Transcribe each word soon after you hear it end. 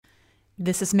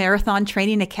This is Marathon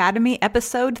Training Academy,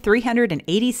 episode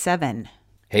 387.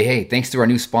 Hey, thanks to our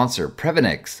new sponsor,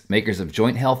 Previnex, makers of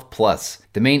Joint Health Plus.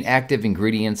 The main active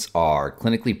ingredients are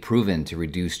clinically proven to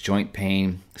reduce joint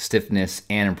pain, stiffness,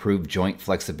 and improve joint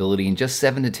flexibility in just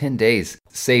 7 to 10 days.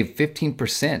 Save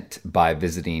 15% by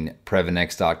visiting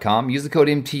Previnex.com. Use the code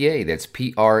MTA, that's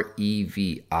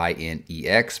Previnex,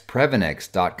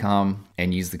 Previnex.com,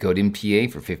 and use the code MTA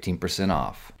for 15%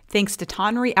 off. Thanks to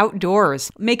Tonry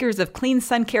Outdoors, makers of clean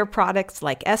sun care products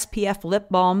like SPF lip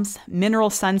balms, mineral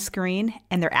sunscreen,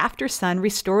 and their After Sun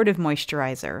restorative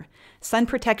moisturizer. Sun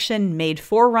protection made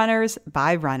for runners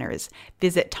by runners.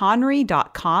 Visit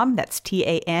tonry.com, that's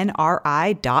TANRI.com.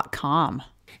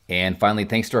 And finally,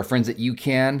 thanks to our friends at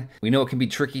UCAN. We know it can be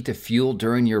tricky to fuel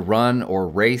during your run or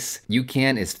race.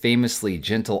 UCAN is famously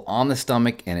gentle on the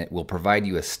stomach, and it will provide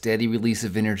you a steady release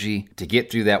of energy to get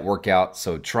through that workout.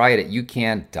 So try it at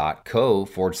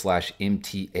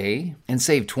ucan.co/MTA and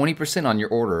save 20% on your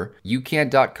order.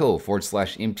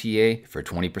 ucan.co/MTA for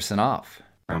 20% off.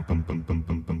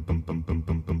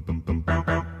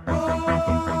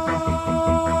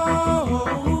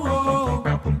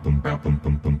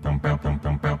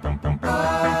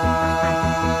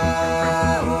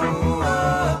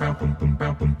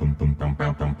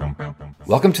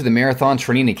 Welcome to the Marathon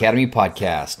Training Academy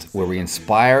podcast, where we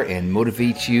inspire and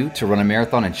motivate you to run a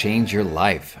marathon and change your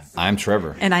life. I'm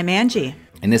Trevor. And I'm Angie.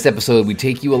 In this episode, we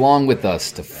take you along with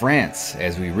us to France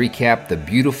as we recap the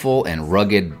beautiful and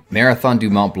rugged Marathon du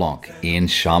Mont Blanc in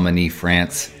Chamonix,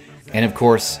 France. And of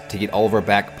course, to get all of our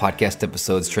back podcast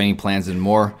episodes, training plans, and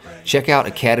more, check out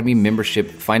Academy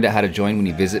membership. Find out how to join when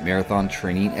you visit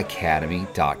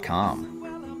marathontrainingacademy.com.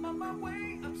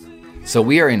 So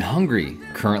we are in Hungary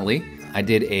currently. I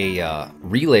did a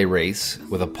relay race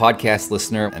with a podcast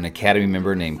listener, an Academy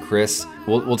member named Chris.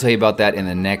 We'll tell you about that in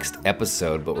the next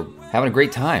episode, but we're having a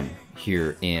great time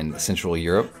here in Central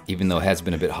Europe, even though it has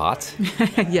been a bit hot.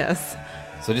 Yes.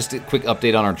 So just a quick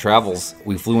update on our travels.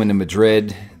 We flew into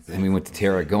Madrid, then we went to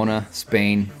Tarragona,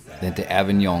 Spain, then to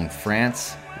Avignon,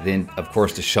 France, then of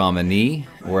course to Chamonix,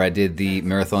 where I did the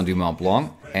Marathon du Mont Blanc,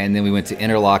 and then we went to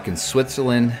Interlaken,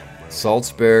 Switzerland,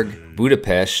 Salzburg,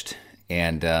 Budapest,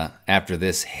 and after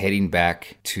this, heading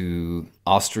back to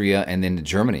Austria and then to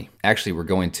Germany. Actually, we're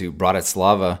going to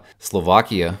Bratislava,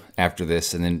 Slovakia after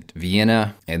this, and then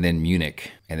Vienna, and then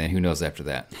Munich, and then who knows after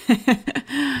that.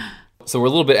 So we're a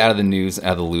little bit out of the news,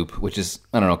 out of the loop, which is,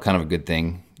 I don't know, kind of a good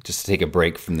thing, just to take a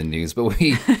break from the news. But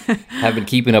we have been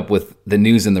keeping up with the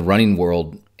news in the running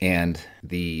world, and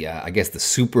the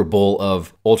Super Bowl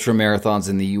of ultra marathons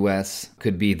in the U.S.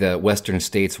 could be the Western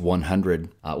States 100,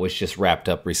 which just wrapped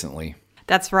up recently.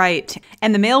 That's right.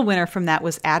 And the male winner from that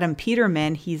was Adam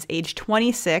Peterman. He's age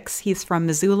 26. He's from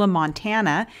Missoula,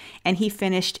 Montana, and he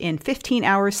finished in 15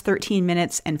 hours, 13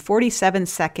 minutes, and 47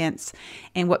 seconds.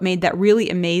 And what made that really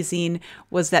amazing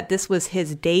was that this was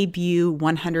his debut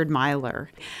 100-miler.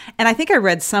 And I think I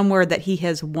read somewhere that he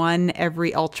has won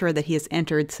every ultra that he has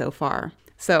entered so far.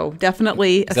 So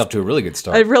definitely It's up to a really good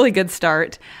start. A really good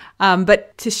start.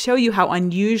 But to show you how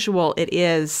unusual it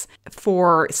is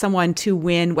for someone to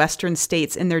win Western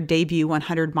States in their debut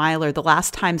 100-miler, the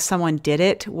last time someone did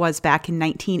it was back in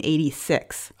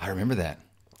 1986. I remember that.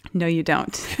 No, you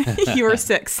don't. You were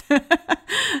 6.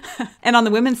 And on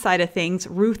the women's side of things,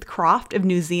 Ruth Croft of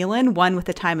New Zealand won with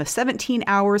a time of 17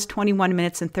 hours, 21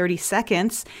 minutes, and 30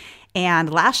 seconds.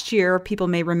 And last year, people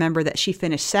may remember that she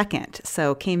finished second,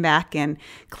 so came back and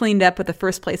cleaned up with the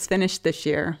first place finish this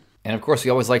year. And of course, we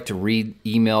always like to read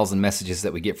emails and messages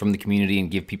that we get from the community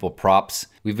and give people props.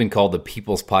 We've been called the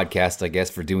People's Podcast, I guess,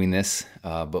 for doing this,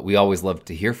 but we always love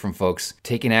to hear from folks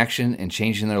taking action and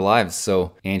changing their lives.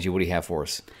 So, Angie, what do you have for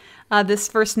us? This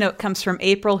first note comes from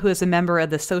April, who is a member of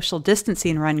the Social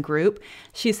Distancing Run group.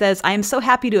 She says, I am so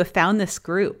happy to have found this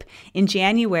group. In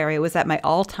January, I was at my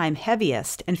all-time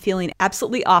heaviest and feeling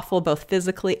absolutely awful both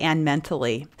physically and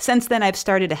mentally. Since then, I've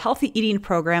started a healthy eating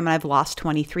program and I've lost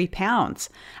 23 pounds.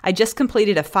 I just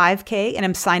completed a 5K and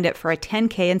I'm signed up for a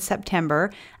 10K in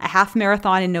September, a half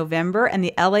marathon in November, and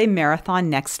the LA Marathon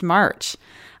next March.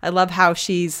 I love how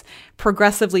she's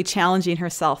progressively challenging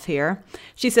herself here.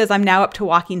 She says, I'm now up to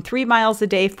walking 3 miles a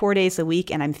day, 4 days a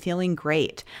week, and I'm feeling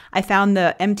great. I found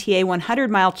the MTA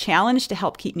 100-mile challenge to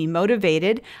help keep me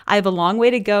motivated. I have a long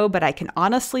way to go, but I can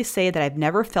honestly say that I've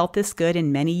never felt this good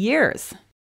in many years.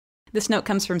 This note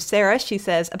comes from Sarah. She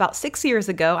says, about 6 years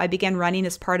ago, I began running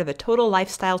as part of a total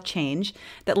lifestyle change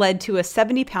that led to a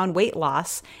 70-pound weight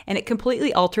loss, and it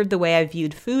completely altered the way I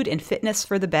viewed food and fitness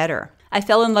for the better. I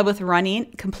fell in love with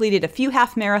running, completed a few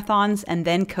half marathons, and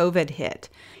then COVID hit.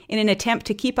 In an attempt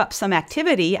to keep up some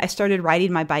activity, I started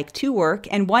riding my bike to work,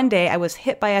 and one day I was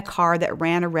hit by a car that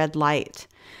ran a red light.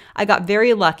 I got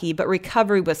very lucky, but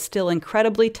recovery was still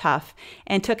incredibly tough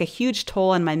and took a huge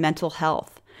toll on my mental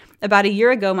health. About a year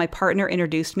ago, my partner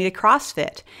introduced me to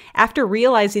CrossFit. After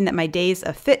realizing that my days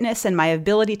of fitness and my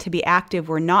ability to be active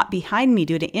were not behind me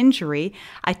due to injury,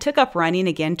 I took up running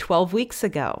again 12 weeks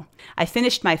ago. I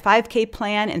finished my 5K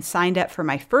plan and signed up for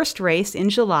my first race in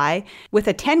July with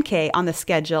a 10K on the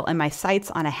schedule and my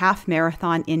sights on a half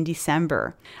marathon in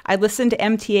December. I listened to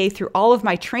MTA through all of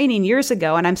my training years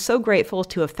ago, and I'm so grateful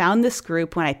to have found this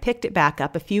group when I picked it back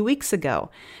up a few weeks ago.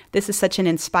 This is such an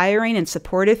inspiring and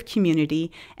supportive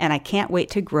community, and I can't wait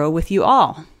to grow with you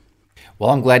all. Well,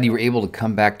 I'm glad you were able to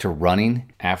come back to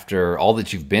running after all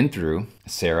that you've been through,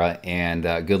 Sarah, and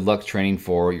good luck training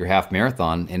for your half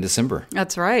marathon in December.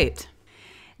 That's right.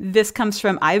 This comes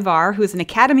from Ivar, who is an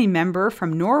Academy member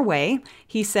from Norway.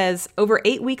 He says, over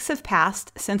 8 weeks have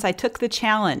passed since I took the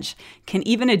challenge. Can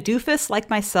even a doofus like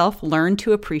myself learn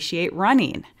to appreciate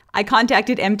running? I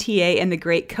contacted MTA and the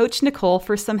great Coach Nicole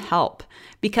for some help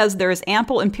because there is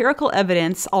ample empirical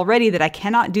evidence already that I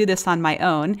cannot do this on my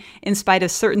own in spite of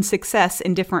certain success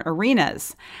in different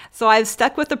arenas. So I've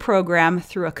stuck with the program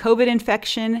through a COVID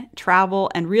infection, travel,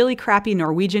 and really crappy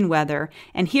Norwegian weather.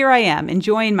 And here I am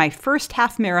enjoying my first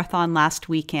half marathon last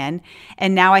weekend.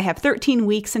 And now I have 13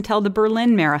 weeks until the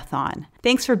Berlin Marathon.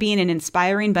 Thanks for being an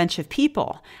inspiring bunch of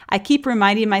people. I keep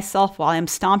reminding myself while I'm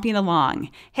stomping along,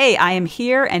 hey, I am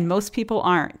here and most people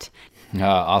aren't.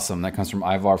 Awesome. That comes from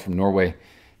Ivar from Norway.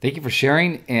 Thank you for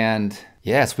sharing. And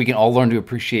yes, we can all learn to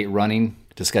appreciate running.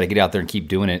 Just got to get out there and keep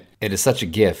doing it. It is such a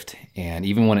gift. And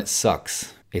even when it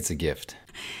sucks, it's a gift.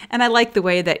 And I like the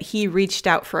way that he reached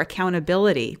out for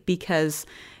accountability because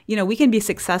we can be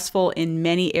successful in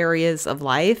many areas of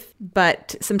life,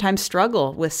 but sometimes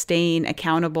struggle with staying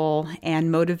accountable and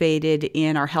motivated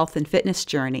in our health and fitness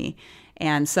journey.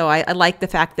 And so I like the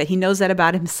fact that he knows that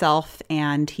about himself,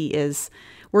 and he is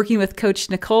working with Coach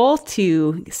Nicole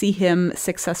to see him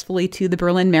successfully to the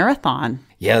Berlin Marathon.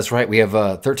 Yeah, that's right. We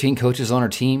have 13 coaches on our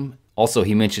team. Also,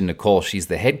 he mentioned Nicole. She's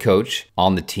the head coach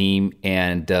on the team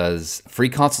and does free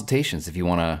consultations if you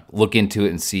want to look into it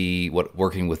and see what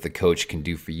working with the coach can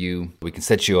do for you. We can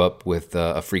set you up with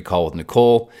a free call with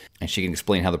Nicole, and she can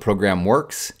explain how the program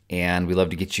works. And we love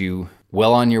to get you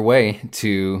well on your way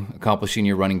to accomplishing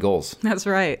your running goals. That's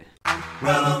right.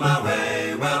 Well on my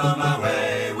way, well on my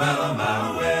way, well on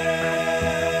my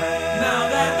way. Now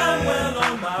that I'm well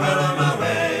on my way, well on my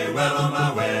way, well on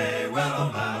my way, well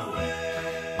on my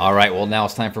way. All right, well, now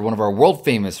it's time for one of our world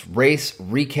famous race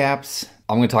recaps.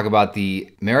 I'm going to talk about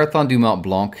the Marathon du Mont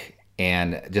Blanc.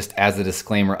 And just as a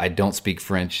disclaimer, I don't speak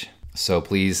French. So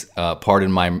please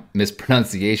pardon my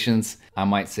mispronunciations. I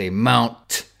might say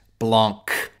Mount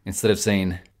Blanc instead of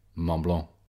saying Mont Blanc.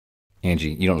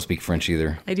 Angie, you don't speak French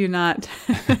either. I do not.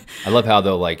 I love how,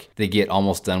 though, they get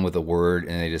almost done with a word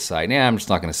and they decide, I'm just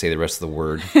not going to say the rest of the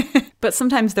word. But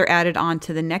sometimes they're added on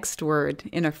to the next word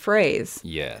in a phrase.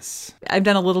 Yes. I've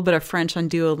done a little bit of French on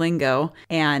Duolingo,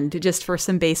 and just for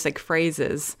some basic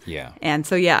phrases. Yeah. And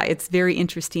so, it's very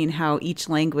interesting how each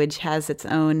language has its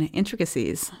own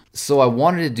intricacies. So I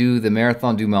wanted to do the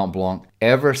Marathon du Mont Blanc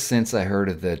ever since I heard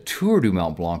of the Tour du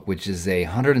Mont Blanc, which is a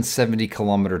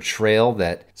 170-kilometer trail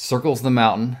that circles the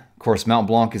mountain. Of course, Mount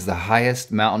Blanc is the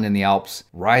highest mountain in the Alps,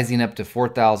 rising up to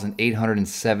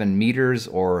 4,807 meters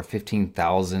or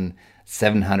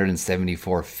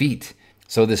 15,774 feet.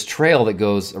 So this trail that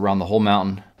goes around the whole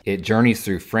mountain, it journeys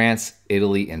through France,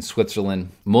 Italy, and Switzerland.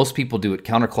 Most people do it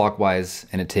counterclockwise,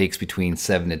 and it takes between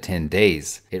 7 to 10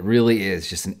 days. It really is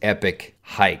just an epic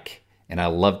hike, and I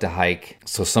love to hike.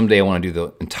 So someday I want to do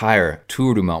the entire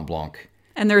Tour du Mont Blanc.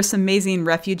 And there are some amazing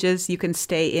refuges you can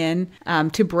stay in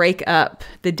to break up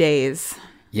the days.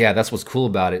 Yeah, that's what's cool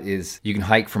about it is you can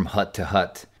hike from hut to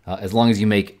hut. As long as you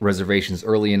make reservations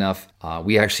early enough.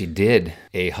 We actually did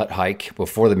a hut hike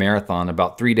before the marathon,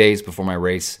 about 3 days before my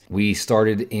race. We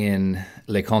started in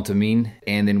Les Contamines,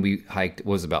 and then we hiked,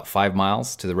 about 5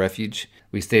 miles to the refuge.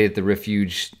 We stayed at the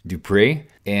Refuge du Pré,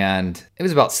 and it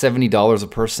was about $70 a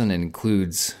person. It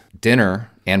includes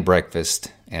dinner and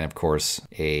breakfast, and of course,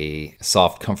 a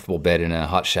soft, comfortable bed and a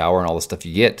hot shower and all the stuff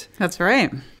you get. That's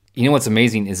right. You know what's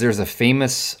amazing is there's a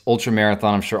famous ultra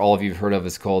marathon I'm sure all of you have heard of.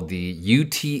 It's called the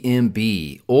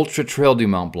UTMB, Ultra Trail du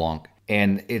Mont Blanc.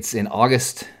 And it's in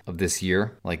August of this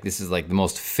year. This is the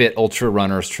most fit ultra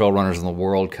runners, trail runners in the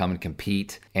world come and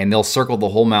compete. And they'll circle the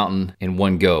whole mountain in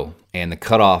one go. And the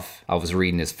cutoff, I was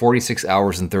reading, is 46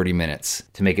 hours and 30 minutes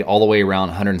to make it all the way around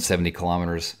 170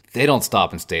 kilometers. They don't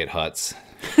stop and stay at huts.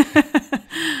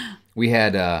 We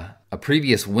had a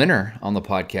previous winner on the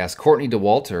podcast, Courtney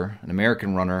DeWalter, an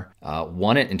American runner,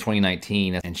 won it in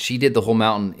 2019, and she did the whole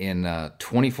mountain in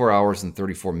 24 hours and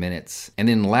 34 minutes. And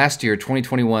then last year,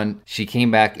 2021, she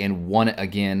came back and won it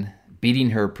again,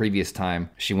 beating her previous time.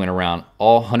 She went around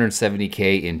all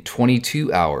 170K in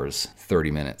 22 hours, 30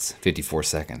 minutes, 54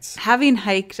 seconds. Having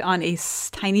hiked on a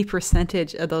tiny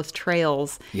percentage of those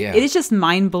trails, Yeah. it is just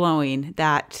mind-blowing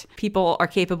that people are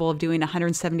capable of doing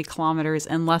 170 kilometers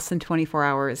in less than 24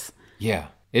 hours. Yeah,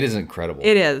 it is incredible.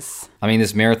 It is. I mean,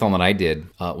 this marathon that I did,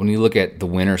 when you look at the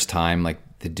winner's time, like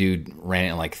the dude ran it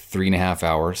in like 3.5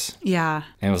 hours. Yeah.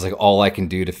 And it was like all I can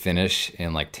do to finish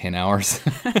in like 10 hours.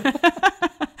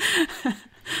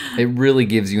 It really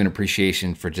gives you an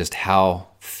appreciation for just how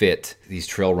fit these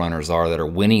trail runners are that are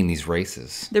winning these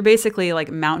races. They're basically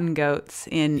like mountain goats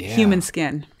in human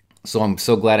skin. So I'm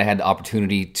so glad I had the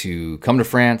opportunity to come to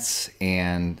France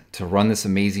and to run this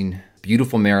amazing,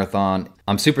 beautiful marathon.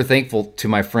 I'm super thankful to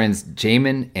my friends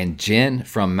Jamin and Jen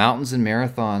from Mountains and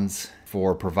Marathons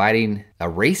for providing a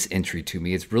race entry to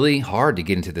me. It's really hard to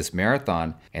get into this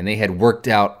marathon, and they had worked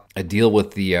out a deal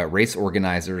with the race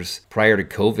organizers prior to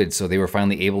COVID, so they were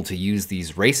finally able to use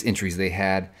these race entries they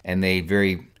had, and they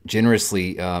very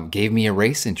generously gave me a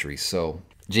race entry. So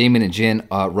Jamin and Jen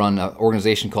run an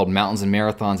organization called Mountains and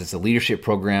Marathons. It's a leadership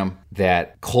program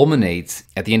that culminates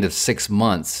at the end of 6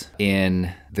 months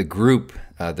in the group,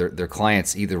 their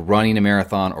clients either running a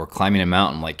marathon or climbing a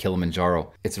mountain like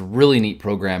Kilimanjaro. It's a really neat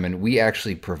program, and we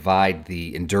actually provide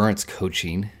the endurance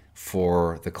coaching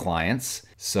for the clients.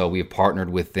 So we have partnered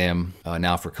with them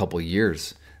now for a couple of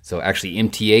years. So actually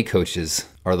MTA coaches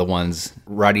are the ones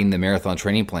writing the marathon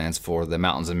training plans for the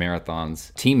Mountains and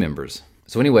Marathons team members.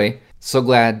 So anyway, so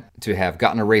glad to have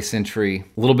gotten a race entry.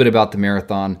 A little bit about the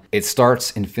marathon. It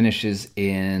starts and finishes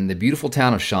in the beautiful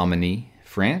town of Chamonix,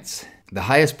 France. The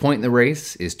highest point in the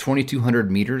race is 2,200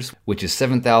 meters, which is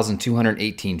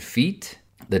 7,218 feet.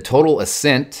 The total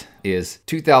ascent is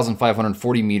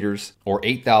 2,540 meters or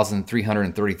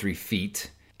 8,333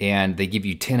 feet, and they give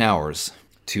you 10 hours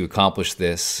to accomplish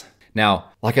this.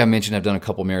 Now, like I mentioned, I've done a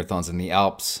couple marathons in the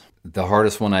Alps. The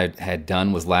hardest one I had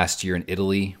done was last year in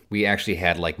Italy. We actually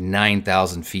had like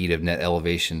 9,000 feet of net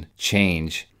elevation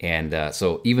change, and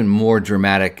so even more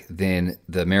dramatic than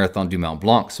the Marathon du Mont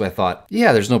Blanc. So I thought,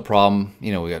 yeah, there's no problem.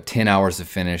 You know, we got 10 hours to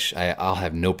finish. I'll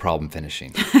have no problem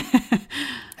finishing.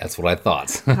 That's what I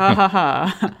thought.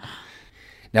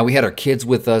 Now, we had our kids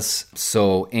with us,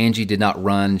 so Angie did not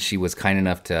run. She was kind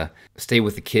enough to stay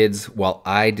with the kids while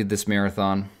I did this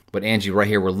marathon. But Angie, right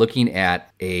here, we're looking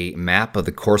at a map of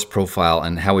the course profile,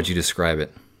 and how would you describe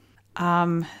it?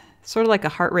 Sort of like a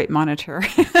heart rate monitor.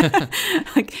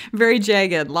 Like very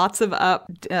jagged, lots of up,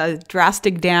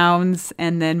 drastic downs,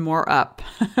 and then more up.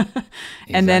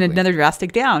 And then another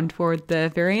drastic down toward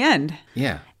the very end.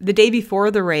 Yeah. The day before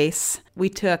the race, we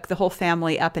took the whole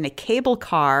family up in a cable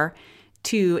car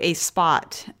to a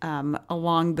spot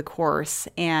along the course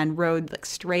and rode like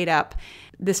straight up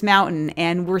this mountain,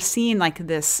 and we're seeing like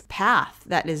this path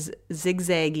that is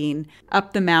zigzagging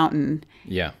up the mountain.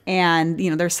 Yeah. And, you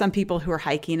know, there's some people who are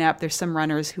hiking up. There's some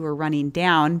runners who are running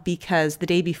down because the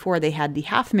day before they had the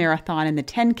half marathon and the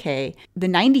 10K. The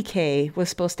 90K was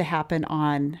supposed to happen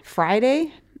on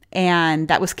Friday, and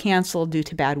that was canceled due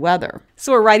to bad weather.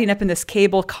 So we're riding up in this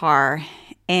cable car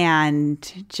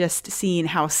and just seeing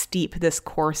how steep this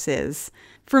course is.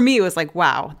 For me, it was like,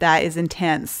 wow, that is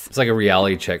intense. It's like a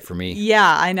reality check for me.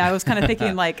 Yeah, I know. I was kind of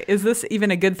thinking, like, is this even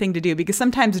a good thing to do? Because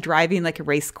sometimes driving like a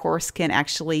race course can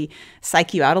actually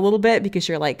psych you out a little bit because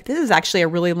you're like, this is actually a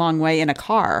really long way in a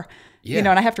car, you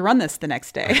know, and I have to run this the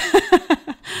next day.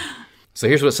 So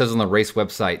here's what it says on the race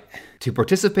website. To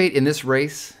participate in this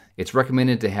race, it's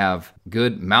recommended to have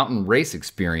good mountain race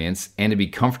experience and to be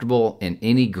comfortable in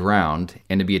any ground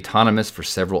and to be autonomous for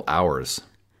several hours.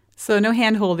 So no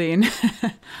hand holding.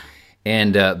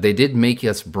 And they did make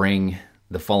us bring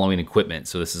the following equipment.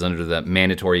 So this is under the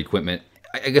mandatory equipment.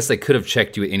 I guess they could have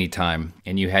checked you at any time,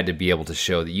 and you had to be able to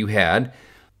show that you had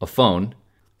a phone,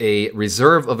 a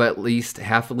reserve of at least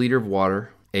half a liter of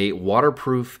water, a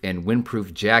waterproof and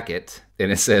windproof jacket,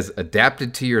 and it says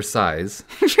adapted to your size.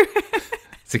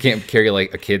 So you can't carry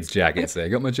like a kid's jacket and say, I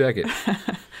got my jacket.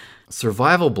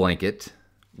 Survival blanket,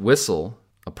 whistle,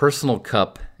 a personal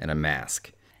cup, and a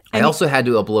mask. I also had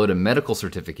to upload a medical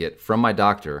certificate from my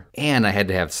doctor, and I had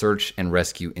to have search and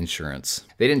rescue insurance.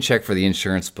 They didn't check for the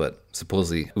insurance, but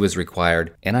supposedly it was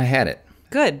required, and I had it.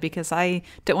 Good, because I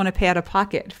don't want to pay out of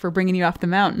pocket for bringing you off the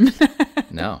mountain.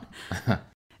 No.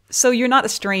 So you're not a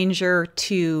stranger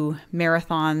to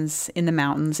marathons in the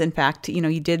mountains. In fact, you know,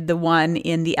 you did the one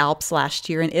in the Alps last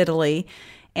year in Italy.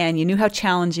 and you knew how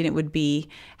challenging it would be.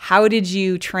 How did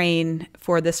you train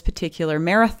for this particular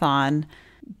marathon,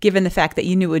 given the fact that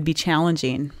you knew it would be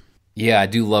challenging? Yeah, I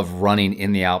do love running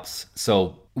in the Alps.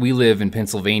 So we live in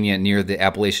Pennsylvania near the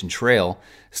Appalachian Trail.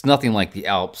 It's nothing like the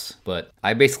Alps, but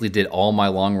I basically did all my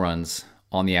long runs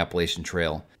on the Appalachian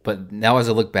Trail. But now as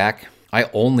I look back, I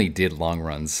only did long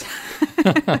runs.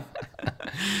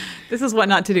 This is what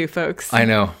not to do, folks. I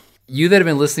know. You that have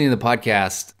been listening to the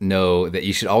podcast know that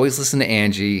you should always listen to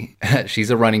Angie. She's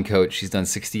a running coach. She's done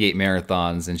 68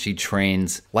 marathons, and she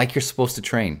trains like you're supposed to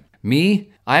train.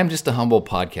 Me, I am just a humble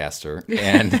podcaster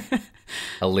and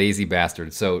a lazy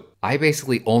bastard. So I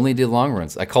basically only did long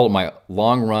runs. I call it my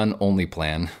long run only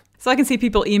plan. So I can see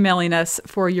people emailing us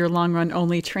for your long run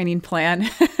only training plan.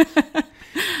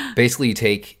 Basically, you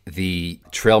take the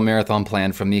trail marathon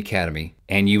plan from the academy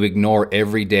and you ignore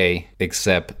every day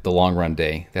except the long run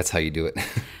day. That's how you do it.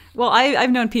 Well,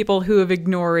 I've known people who have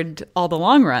ignored all the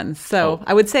long runs. So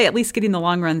I would say at least getting the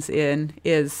long runs in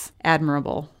is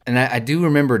admirable. And I do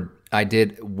remember I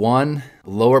did one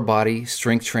lower body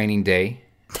strength training day.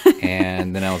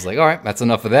 And then I was like, all right, that's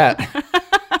enough of that.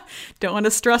 Don't want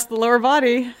to stress the lower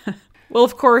body. Well,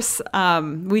 of course,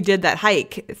 we did that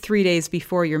hike 3 days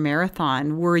before your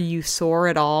marathon. Were you sore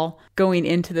at all going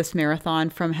into this marathon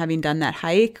from having done that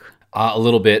hike? A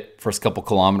little bit, first couple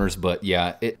kilometers, but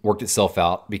yeah, it worked itself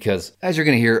out because as you're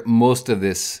going to hear, most of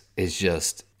this is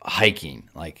just hiking.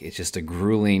 Like it's just a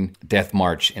grueling death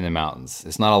march in the mountains.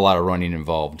 There's not a lot of running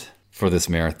involved for this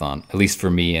marathon, at least for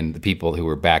me and the people who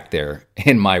were back there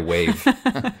in my wave.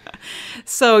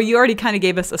 So you already kind of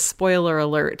gave us a spoiler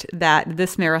alert that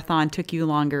this marathon took you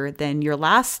longer than your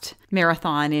last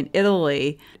marathon in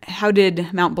Italy. How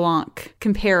did Mount Blanc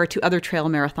compare to other trail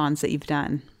marathons that you've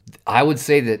done? I would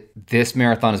say that this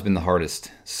marathon has been the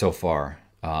hardest so far.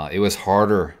 It was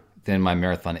harder than my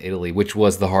marathon in Italy, which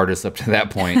was the hardest up to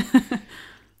that point.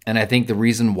 And I think the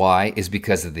reason why is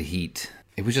because of the heat.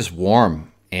 It was just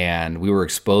warm and we were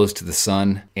exposed to the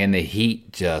sun and the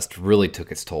heat just really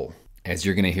took its toll. As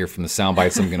you're going to hear from the sound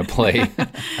bites I'm going to play.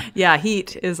 Yeah,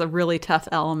 heat is a really tough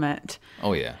element.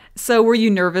 Oh, yeah. So were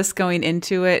you nervous going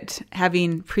into it,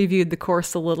 having previewed the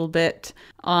course a little bit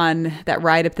on that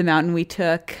ride up the mountain we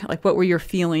took? Like, what were your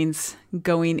feelings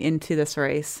going into this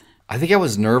race? I think I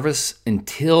was nervous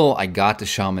until I got to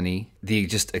Chamonix. The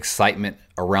just excitement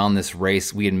around this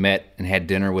race. We had met and had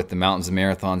dinner with the Mountains and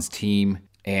Marathons team,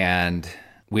 and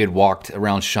we had walked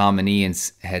around Chamonix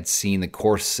and had seen the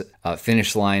course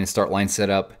finish line, start line set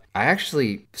up. I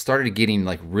actually started getting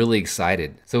like really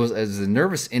excited. So it was a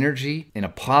nervous energy in a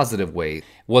positive way. It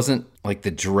wasn't like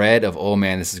the dread of, oh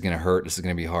man, this is going to hurt, this is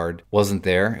going to be hard. Wasn't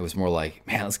there. It was more like,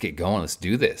 man, let's get going. Let's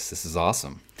do this. This is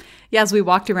awesome. Yeah, as we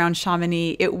walked around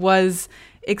Chamonix, it was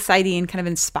exciting, kind of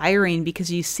inspiring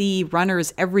because you see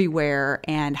runners everywhere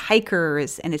and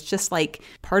hikers, and it's just like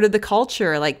part of the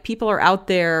culture. Like people are out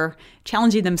there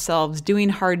challenging themselves, doing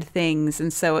hard things,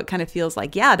 and so it kind of feels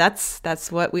like, yeah,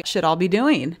 that's what we should all be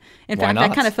doing. In fact, I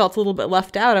kind of felt a little bit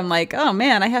left out. I'm like, oh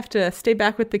man, I have to stay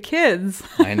back with the kids.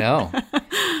 I know.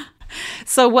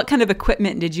 So what kind of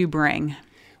equipment did you bring?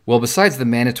 Well, besides the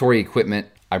mandatory equipment,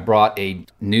 I brought a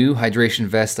new hydration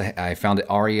vest. I found at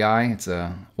REI. It's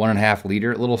a 1.5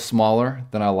 liter, a little smaller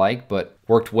than I like, but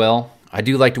worked well. I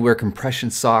do like to wear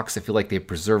compression socks. I feel like they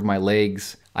preserve my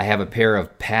legs. I have a pair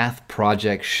of Path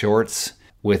Project shorts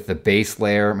with the base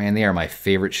layer. Man, they are my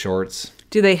favorite shorts.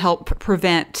 Do they help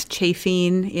prevent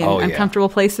chafing in uncomfortable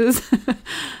places?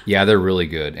 Yeah, they're really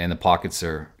good. And the pockets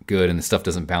are good and the stuff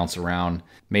doesn't bounce around.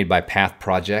 Made by Path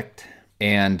Project.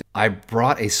 And I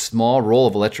brought a small roll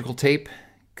of electrical tape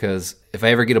because if I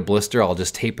ever get a blister, I'll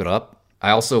just tape it up.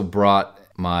 I also brought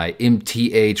my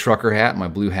MTA trucker hat, my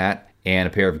blue hat, and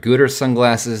a pair of Goodr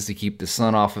sunglasses to keep the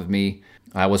sun off of me.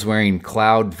 I was wearing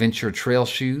Cloud Venture trail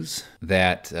shoes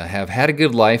that have had a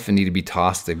good life and need to be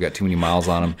tossed. They've got too many miles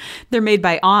on them. They're made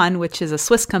by On, which is a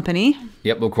Swiss company.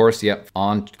 Yep, of course. Yep,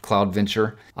 On Cloud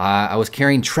Venture. I was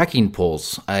carrying trekking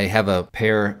poles. I have a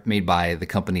pair made by the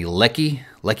company Lecky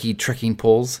trekking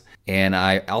poles. And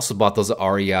I also bought those at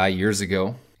REI years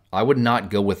ago. I would not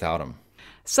go without them.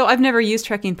 So I've never used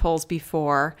trekking poles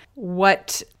before.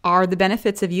 What are the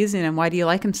benefits of using them? Why do you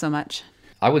like them so much?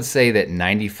 I would say that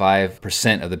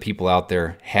 95% of the people out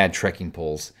there had trekking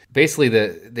poles. Basically,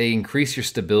 they increase your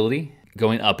stability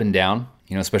going up and down,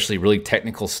 especially really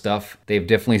technical stuff. They've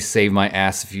definitely saved my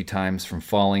ass a few times from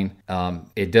falling.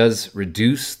 It does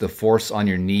reduce the force on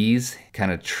your knees,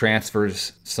 kind of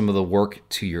transfers some of the work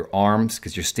to your arms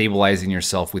because you're stabilizing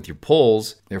yourself with your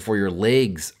poles. Therefore, your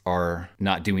legs are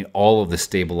not doing all of the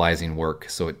stabilizing work.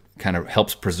 So it kind of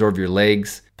helps preserve your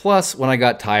legs. Plus, when I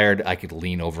got tired, I could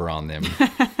lean over on them,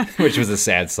 which was a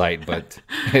sad sight, but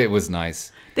it was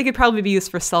nice. They could probably be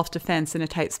used for self-defense in a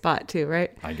tight spot too,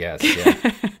 right? I guess,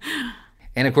 yeah.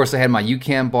 And of course, I had my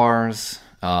UCAN bars.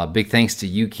 Big thanks to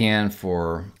UCAN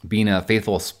for being a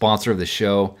faithful sponsor of the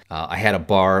show. I had a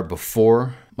bar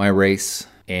before my race,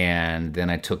 and then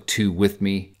I took 2 with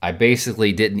me. I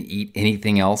basically didn't eat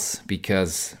anything else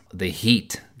because the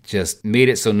heat just made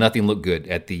it so nothing looked good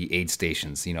at the aid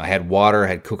stations. I had water, I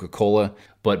had Coca-Cola,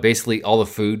 but basically all the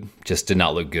food just did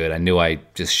not look good. I knew I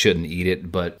just shouldn't eat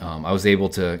it, but I was able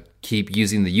to keep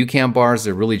using the UCAN bars.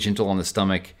 They're really gentle on the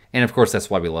stomach, and of course, that's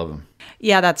why we love them.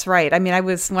 Yeah, that's right. I mean,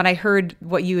 when I heard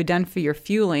what you had done for your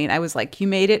fueling, I was like, you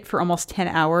made it for almost 10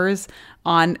 hours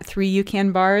on 3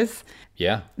 UCAN bars.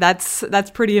 Yeah.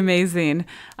 That's pretty amazing.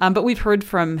 But we've heard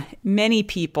from many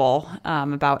people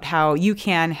about how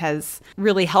UCAN has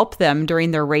really helped them during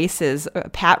their races.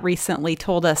 Pat recently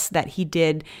told us that he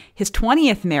did his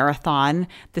 20th marathon,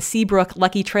 the Seabrook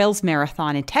Lucky Trails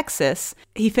Marathon in Texas.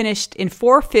 He finished in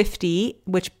 4:50,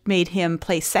 which made him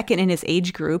place second in his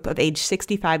age group of age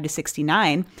 65 to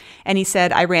 69. And he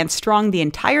said, I ran strong the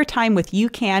entire time with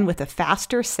UCAN with a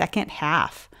faster second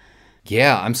half.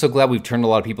 Yeah, I'm so glad we've turned a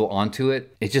lot of people onto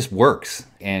it. It just works.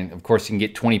 And of course, you can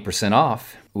get 20%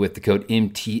 off with the code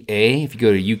MTA. If you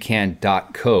go to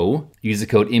ucan.co, use the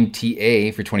code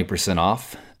MTA for 20%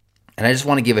 off. And I just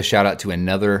want to give a shout out to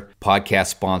another podcast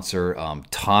sponsor,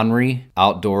 Tonry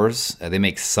Outdoors. They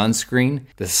make sunscreen.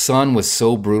 The sun was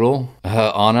so brutal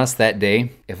on us that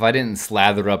day. If I didn't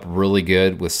slather up really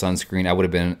good with sunscreen, I would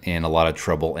have been in a lot of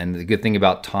trouble. And the good thing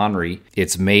about Tonry,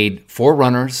 it's made for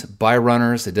runners, by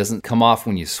runners. It doesn't come off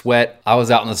when you sweat. I was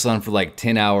out in the sun for like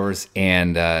 10 hours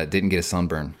and didn't get a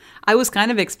sunburn. I was kind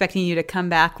of expecting you to come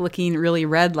back looking really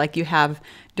red like you have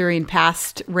during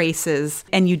past races,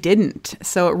 and you didn't.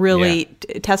 So it really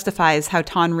testifies how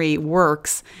Tonry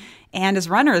works. And as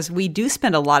runners, we do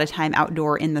spend a lot of time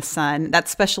outdoor in the sun. That's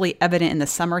especially evident in the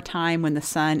summertime when the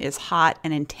sun is hot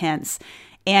and intense.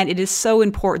 And it is so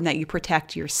important that you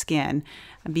protect your skin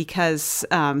because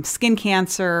skin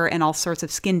cancer and all sorts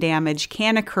of skin damage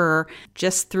can occur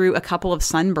just through a couple of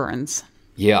sunburns.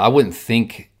 Yeah, I wouldn't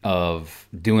think of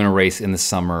doing a race in the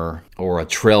summer or a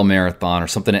trail marathon or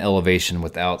something at elevation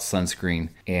without sunscreen.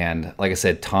 And like I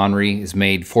said, Tonry is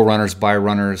made for runners by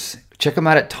runners. Check them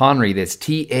out at Tonry. That's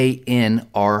Tanri,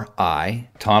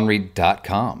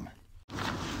 Tonry.com.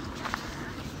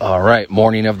 All right,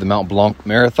 morning of the Mount Blanc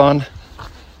Marathon.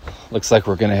 Looks like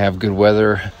we're going to have good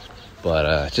weather,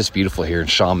 but it's just beautiful here in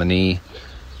Chamonix. You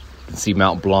can see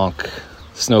Mount Blanc,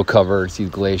 snow covered, see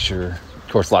the glacier.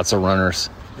 Of course, lots of runners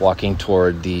walking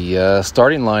toward the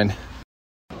starting line.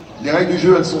 Les règles du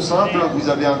jeu, elles sont simples. Vous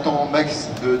avez un temps max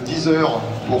de 10 heures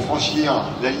pour franchir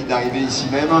la ligne d'arrivée ici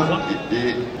même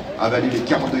et avaler les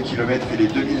 42 km et les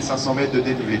 2500 mètres de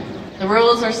dénivelé. The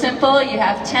rules are simple. You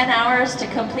have 10 hours to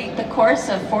complete the course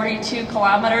of 42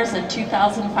 kilometers and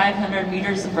 2,500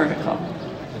 meters of vertical.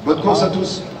 Bonne course à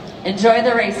tous. Enjoy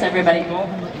the race, everybody.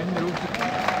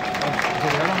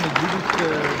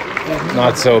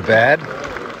 Not so bad.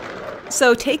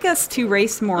 So take us to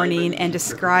race morning and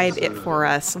describe it for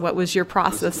us. What was your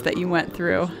process that you went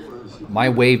through? My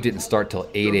wave didn't start till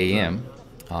 8 a.m.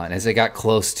 And as I got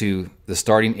close to the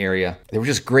starting area, there was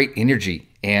just great energy.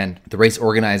 And the race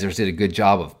organizers did a good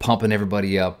job of pumping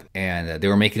everybody up. And they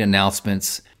were making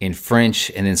announcements in French,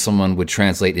 and then someone would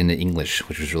translate into English,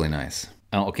 which was really nice.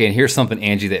 Okay, and here's something,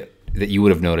 Angie, that you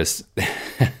would have noticed.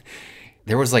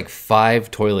 There was like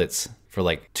 5 toilets for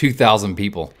like 2,000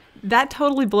 people. That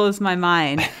totally blows my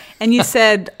mind. And you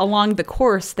said along the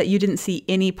course that you didn't see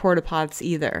any porta pots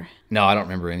either. No, I don't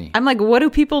remember any. I'm like, what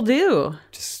do people do?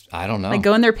 I don't know. Like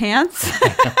go in their pants?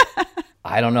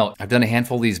 I don't know. I've done a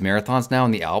handful of these marathons now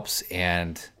in the Alps,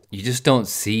 and you just don't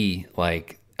see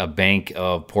like a bank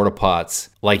of porta pots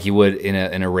like you would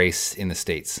in a race in the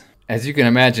States. As you can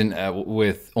imagine,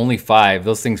 with only 5,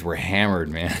 those things were hammered,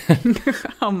 man.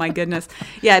 Oh, my goodness.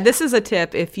 Yeah, this is a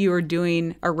tip if you are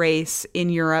doing a race in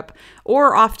Europe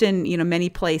or often, many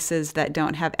places that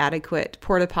don't have adequate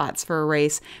porta pots for a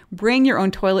race. Bring your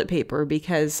own toilet paper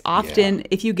because often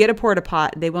if you get a porta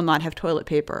pot, they will not have toilet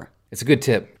paper. It's a good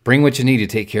tip. Bring what you need to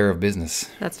take care of business.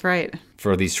 That's right.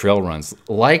 For these trail runs.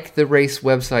 Like the race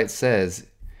website says,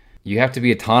 you have to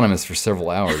be autonomous for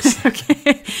several hours.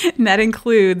 Okay. And that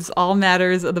includes all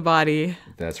matters of the body.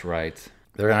 That's right.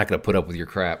 They're not going to put up with your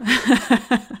crap.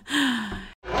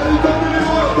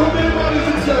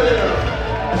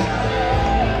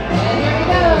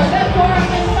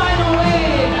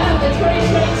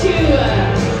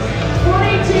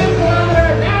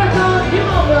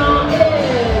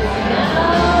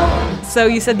 So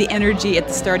you said the energy at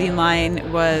the starting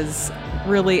line was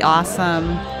really awesome.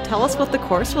 Tell us what the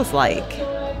course was like.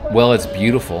 Well, it's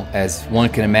beautiful, as one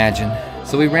can imagine.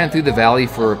 So we ran through the valley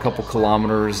for a couple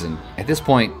kilometers, and at this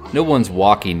point, no one's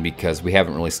walking because we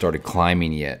haven't really started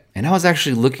climbing yet. And I was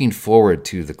actually looking forward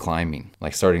to the climbing,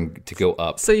 like starting to go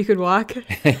up. So you could walk?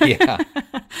 Yeah.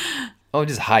 Oh,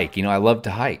 just hike. I love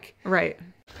to hike. Right.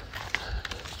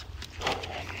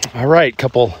 All right,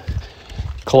 couple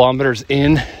kilometers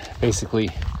in, basically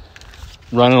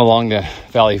running along the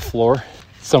valley floor.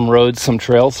 Some roads, some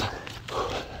trails.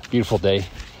 Beautiful day.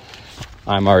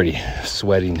 I'm already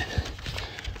sweating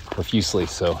profusely,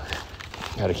 so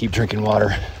gotta keep drinking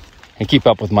water and keep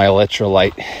up with my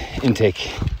electrolyte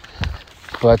intake.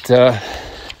 But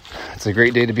it's a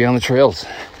great day to be on the trails.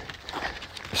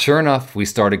 Sure enough, we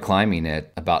started climbing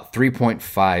at about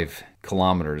 3.5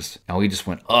 kilometers, and we just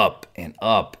went up and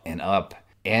up and up.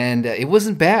 And it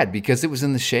wasn't bad because it was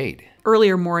in the shade.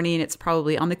 Earlier morning, it's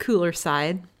probably on the cooler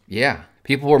side. Yeah.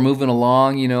 People were moving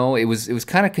along, it was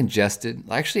kind of congested.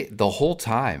 Actually, the whole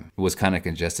time it was kind of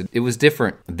congested. It was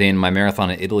different than my marathon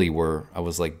in Italy where I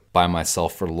was like by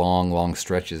myself for long, long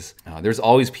stretches. There's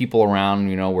always people around,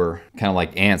 we're kind of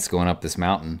like ants going up this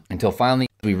mountain until finally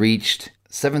we reached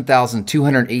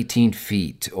 7,218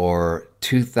 feet or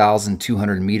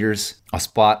 2,200 meters, a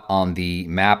spot on the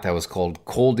map that was called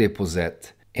Col des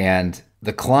Posettes. And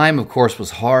the climb, of course,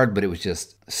 was hard, but it was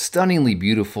just stunningly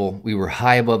beautiful. We were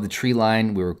high above the tree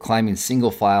line. We were climbing single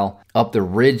file up the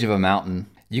ridge of a mountain.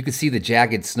 You could see the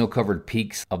jagged snow-covered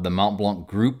peaks of the Mont Blanc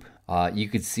group. You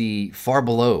could see far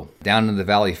below, down in the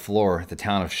valley floor, the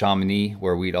town of Chamonix,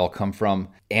 where we'd all come from.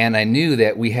 And I knew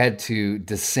that we had to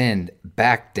descend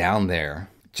back down there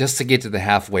just to get to the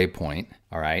halfway point.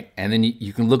 All right. And then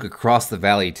you can look across the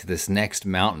valley to this next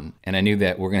mountain. And I knew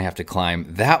that we're going to have to climb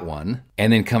that one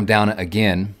and then come down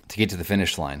again to get to the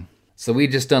finish line. So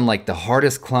we'd just done like the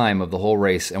hardest climb of the whole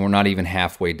race, and we're not even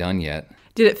halfway done yet.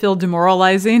 Did it feel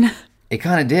demoralizing? It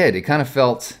kind of did. It kind of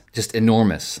felt just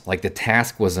enormous. Like the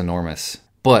task was enormous,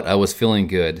 but I was feeling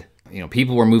good.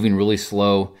 People were moving really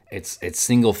slow. It's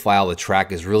single file. The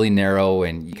track is really narrow,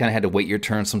 and you kind of had to wait your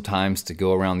turn sometimes to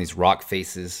go around these rock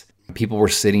faces. People were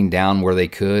sitting down where they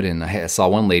could, and I saw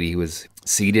one lady who was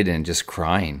seated and just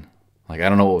crying. Like, I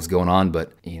don't know what was going on,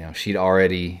 but, she'd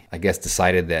already, I guess,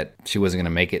 decided that she wasn't going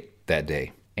to make it that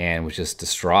day and was just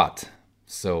distraught.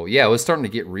 So, yeah, it was starting to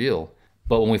get real.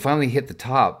 But when we finally hit the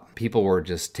top, people were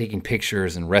just taking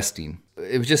pictures and resting.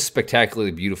 It was just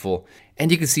spectacularly beautiful.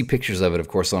 And you can see pictures of it, of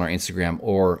course, on our Instagram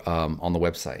or on the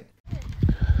website.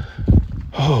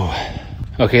 Oh,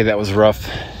 okay, that was rough.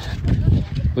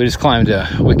 We just climbed a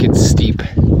wicked steep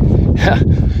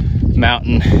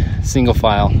mountain, single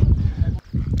file.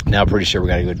 Now pretty sure we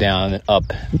got to go down and up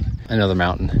another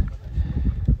mountain.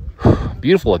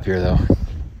 Beautiful up here, though.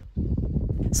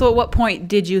 So at what point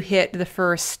did you hit the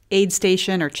first aid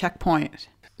station or checkpoint?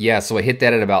 Yeah, so I hit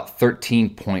that at about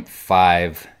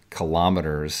 13.5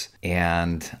 kilometers,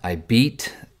 and I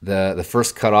beat the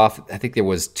first cutoff. I think there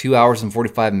was 2 hours and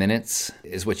 45 minutes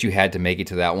is what you had to make it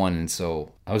to that one, and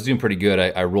so I was doing pretty good.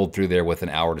 I rolled through there with an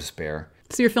hour to spare.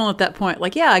 So you're feeling at that point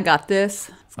like, yeah, I got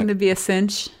this. It's going to be a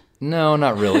cinch. No,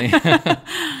 not really.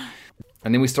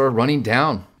 And then we started running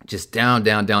down. Just down,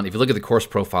 down, down. If you look at the course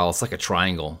profile, it's like a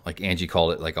triangle, like Angie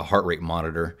called it, like a heart rate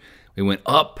monitor. We went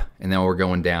up, and then we're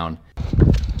going down.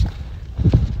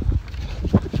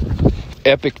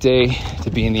 Epic day to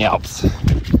be in the Alps.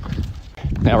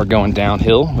 Now we're going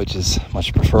downhill, which is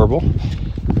much preferable.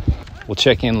 We'll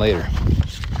check in later.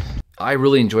 I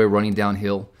really enjoy running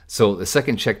downhill. So the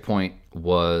second checkpoint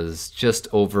was just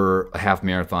over a half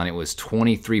marathon. It was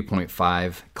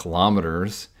 23.5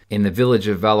 kilometers in the village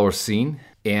of Vallorcine.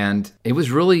 And it was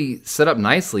really set up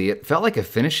nicely. It felt like a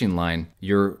finishing line.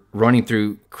 You're running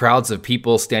through crowds of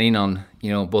people standing on,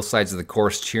 both sides of the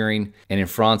course cheering. And in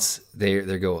France, they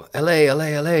go, "Allez,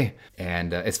 allez, allez."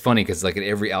 And it's funny because like at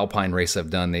every Alpine race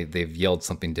I've done, they've yelled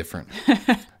something different.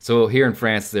 So here in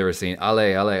France, they were saying,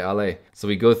 "Allez, allez, allez." So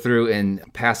we go through and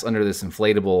pass under this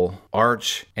inflatable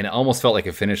arch. And it almost felt like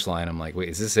a finish line. I'm like, wait,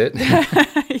 is this it?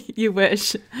 You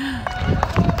wish.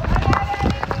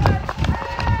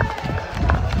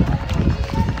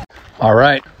 All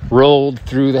right, rolled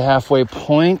through the halfway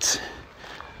point,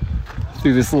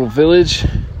 through this little village.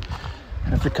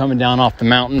 After coming down off the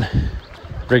mountain,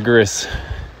 rigorous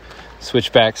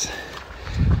switchbacks,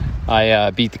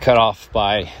 I beat the cutoff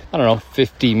by,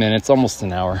 50 minutes, almost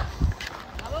an hour.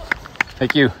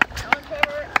 Thank you.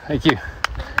 Thank you.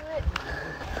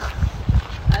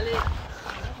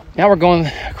 Now we're going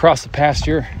across the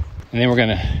pasture, and then we're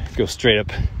gonna go straight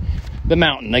up the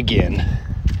mountain again.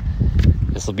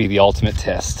 This will be the ultimate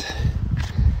test.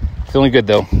 Feeling good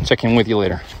though. Check in with you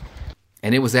later.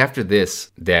 And it was after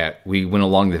this that we went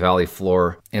along the valley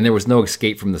floor, and there was no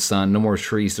escape from the sun, no more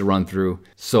trees to run through.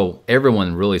 So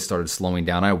everyone really started slowing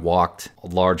down. I walked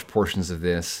large portions of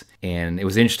this, and it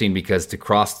was interesting because to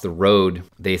cross the road,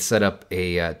 they set up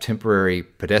a temporary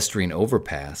pedestrian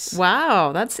overpass.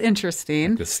 Wow, that's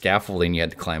interesting. The scaffolding you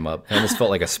had to climb up. It almost felt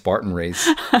like a Spartan race.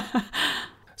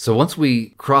 So once we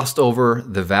crossed over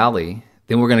the valley,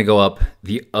 then we're going to go up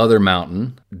the other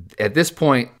mountain. At this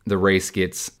point, the race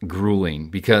gets grueling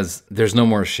because there's no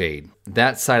more shade.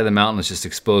 That side of the mountain is just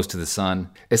exposed to the sun.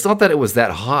 It's not that it was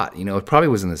that hot. It probably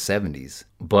was in the 70s.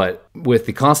 But with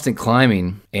the constant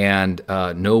climbing and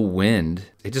no wind,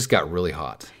 it just got really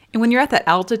hot. And when you're at that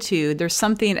altitude, there's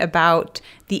something about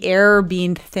the air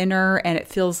being thinner, and it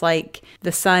feels like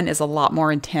the sun is a lot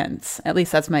more intense. At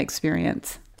least that's my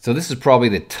experience. So this is probably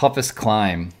the toughest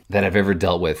climb that I've ever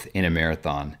dealt with in a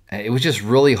marathon. It was just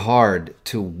really hard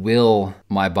to will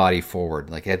my body forward.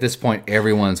 Like at this point,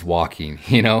 everyone's walking,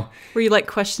 Were you like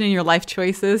questioning your life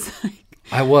choices?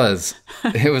 I was.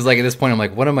 It was like at this point, I'm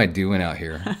like, what am I doing out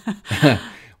here?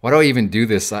 Why do I even do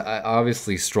this? I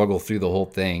obviously struggle through the whole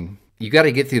thing. You got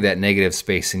to get through that negative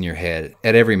space in your head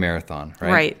at every marathon,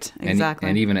 right? Right, exactly.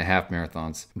 And even at half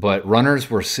marathons. But runners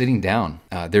were sitting down.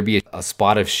 There'd be a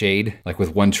spot of shade, like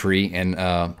with one tree, and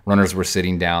runners were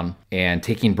sitting down and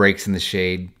taking breaks in the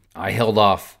shade. I held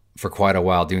off for quite a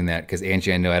while doing that because,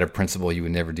 Angie, I know out of principle you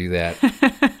would never do that.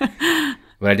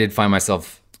 But I did find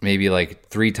myself maybe like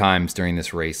 3 times during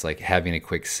this race, like having a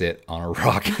quick sit on a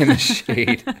rock in the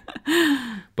shade.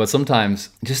 But sometimes,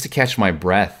 just to catch my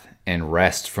breath and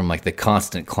rest from like the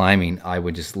constant climbing, I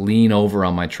would just lean over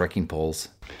on my trekking poles.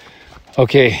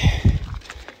 Okay,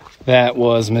 that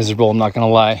was miserable, I'm not gonna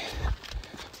lie.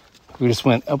 We just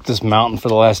went up this mountain for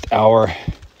the last hour.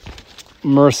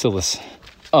 Merciless.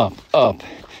 Up. Not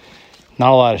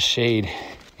a lot of shade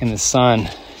in the sun.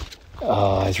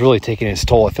 It's really taking its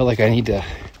toll. I feel like I need to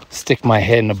stick my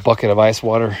head in a bucket of ice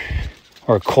water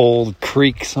or a cold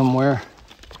creek somewhere.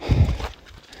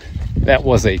 That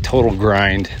was a total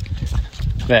grind.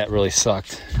 That really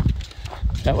sucked.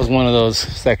 That was one of those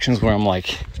sections where I'm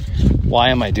like, why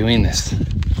am I doing this?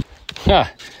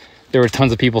 There were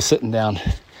tons of people sitting down.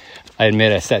 I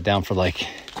admit I sat down for like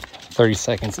 30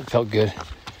 seconds. It felt good.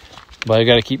 But I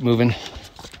got to keep moving.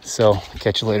 So,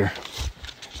 catch you later.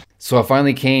 So I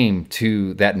finally came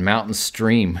to that mountain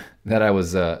stream that I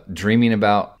was dreaming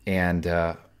about, and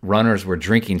runners were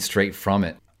drinking straight from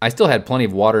it. I still had plenty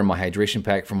of water in my hydration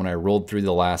pack from when I rolled through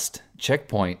the last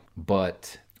checkpoint,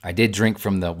 but I did drink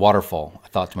from the waterfall. I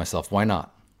thought to myself, why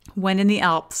not? When in the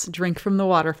Alps, drink from the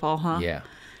waterfall, huh? Yeah.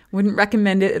 Wouldn't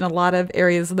recommend it in a lot of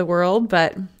areas of the world,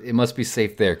 but It must be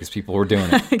safe there because people were doing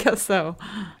it. I guess so.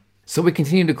 So we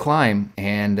continued to climb,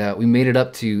 and we made it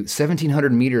up to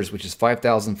 1,700 meters, which is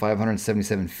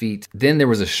 5,577 feet. Then there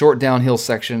was a short downhill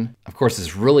section. Of course,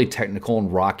 it's really technical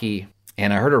and rocky.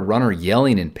 And I heard a runner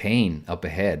yelling in pain up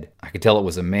ahead. I could tell it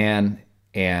was a man,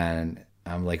 and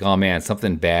I'm like, oh man,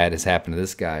 something bad has happened to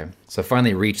this guy. So I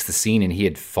finally reached the scene, and he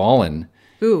had fallen.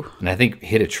 Ooh. And I think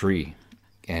hit a tree.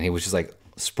 And he was just like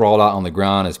sprawled out on the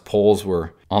ground. His poles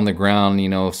were on the ground,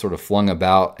 sort of flung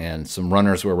about, and some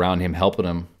runners were around him helping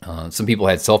him. Some people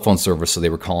had cell phone service, so they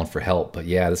were calling for help. But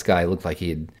yeah, this guy looked like he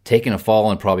had taken a fall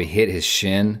and probably hit his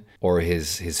shin or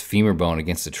his femur bone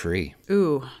against a tree.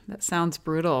 Ooh, that sounds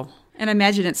brutal. And I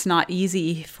imagine it's not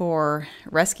easy for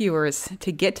rescuers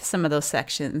to get to some of those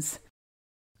sections.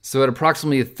 So at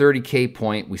approximately a 30K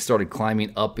point, we started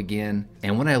climbing up again.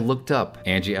 And when I looked up,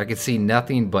 Angie, I could see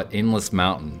nothing but endless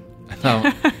mountain.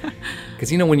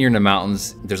 Because when you're in the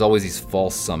mountains, there's always these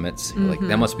false summits. You're like,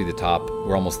 that must be the top.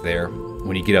 We're almost there.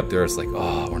 When you get up there, it's like,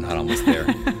 oh, we're not almost there.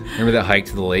 Remember that hike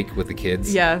to the lake with the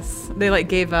kids? Yes, they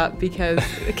gave up because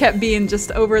it kept being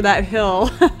just over that hill.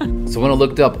 So when I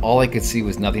looked up, all I could see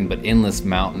was nothing but endless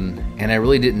mountain. And I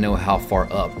really didn't know how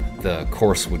far up the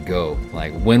course would go.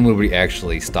 Like, when would we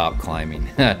actually stop climbing?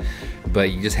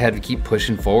 But you just had to keep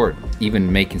pushing forward,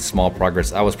 even making small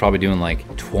progress. I was probably doing like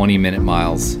 20-minute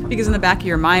miles. Because in the back of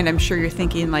your mind, I'm sure you're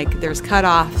thinking there's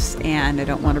cutoffs and I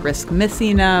don't want to risk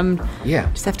missing them.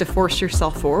 Yeah. Just have to force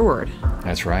yourself forward.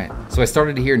 That's right. So I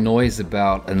started to hear noise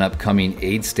about an upcoming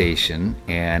aid station,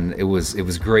 and it was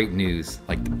great news,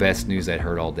 like the best news I'd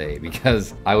heard all day,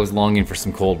 because I was longing for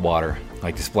some cold water,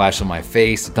 like to splash on my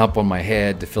face, to dump on my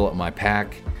head, to fill up my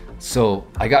pack. So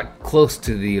I got close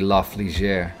to the La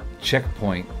Fligère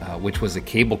checkpoint, which was a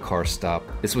cable car stop.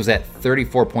 This was at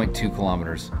 34.2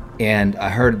 kilometers. And I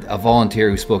heard a volunteer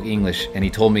who spoke English, and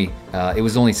he told me it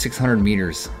was only 600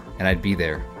 meters and I'd be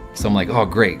there. So I'm like, oh,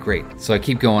 great. So I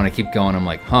keep going. I'm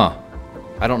like,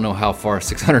 I don't know how far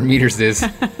 600 meters is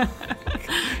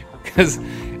because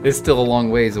it's still a long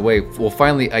ways away. Well,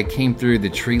 finally, I came through the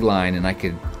tree line and I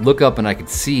could look up and I could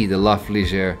see the La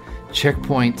Fligère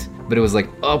checkpoint, but it was like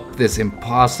up this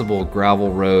impossible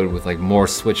gravel road with like more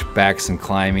switchbacks and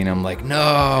climbing. I'm like,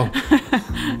 no.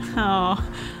 Oh.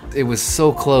 It was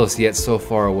so close yet so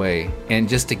far away. And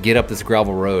just to get up this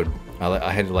gravel road,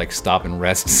 I had to like stop and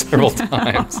rest several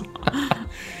times.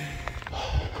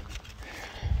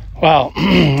 Wow,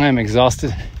 I'm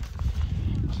exhausted.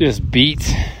 Just beat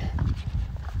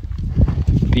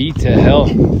to hell.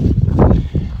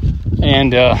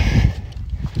 And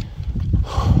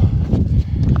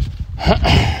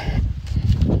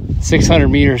 600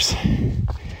 meters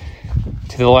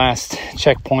to the last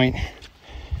checkpoint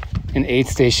in aid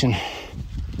station.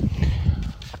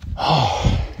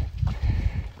 Oh,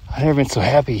 I've never been so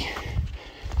happy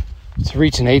to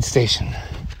reach an aid station.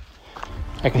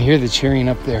 I can hear the cheering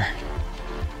up there.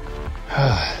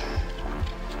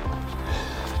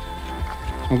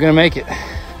 I'm gonna make it.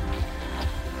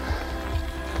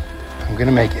 I'm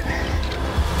gonna make it.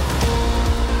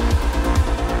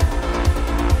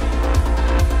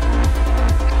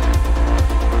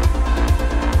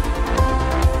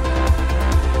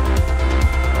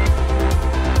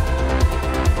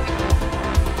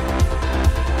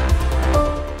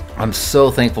 I'm so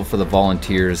thankful for the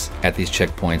volunteers at these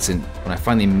checkpoints, and when I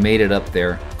finally made it up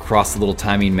there, across the little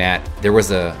timing mat, there was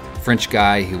a French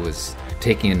guy who was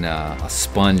taking a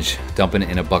sponge, dumping it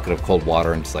in a bucket of cold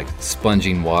water, and just like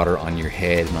sponging water on your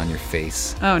head and on your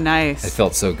face. Oh, nice. It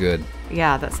felt so good.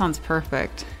 Yeah, that sounds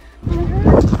perfect.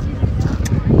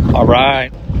 All right,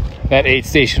 that aid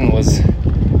station was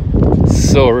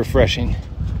so refreshing.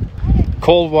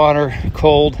 Cold water,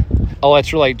 cold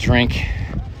electrolyte drink,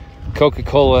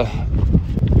 Coca-Cola,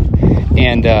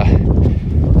 and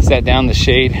sat down in the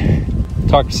shade,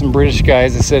 talked to some British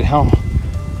guys. I said, how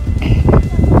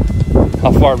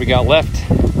far we got left?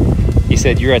 He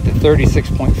said, you're at the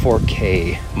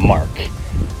 36.4K mark,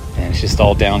 and it's just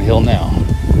all downhill now,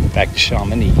 back to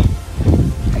Chamonix.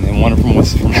 And then one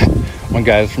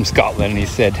guy was from Scotland, and he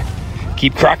said,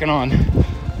 keep cracking on.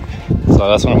 So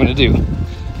that's what I'm gonna do.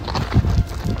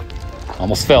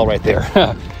 Almost fell right there.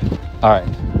 All right.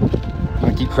 I'm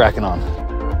gonna keep cracking on.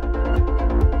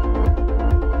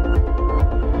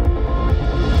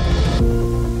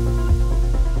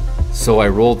 So I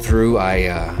rolled through.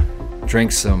 I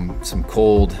drank some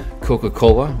cold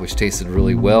Coca-Cola, which tasted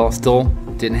really well. Still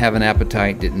didn't have an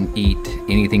appetite. Didn't eat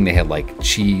anything. They had like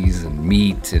cheese and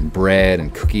meat and bread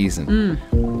and cookies. And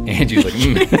Angie's like,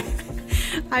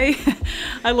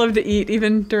 I love to eat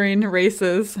even during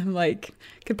races. I'm like,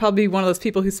 could probably be one of those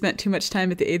people who spent too much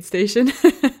time at the aid station.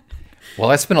 Well,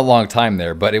 I spent a long time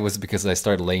there, but it was because I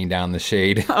started laying down in the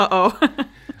shade. Uh-oh.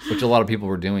 Which a lot of people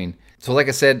were doing. So like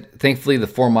I said, thankfully the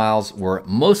 4 miles were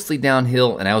mostly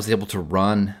downhill and I was able to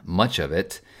run much of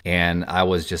it. And I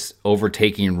was just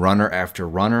overtaking runner after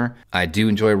runner. I do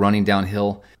enjoy running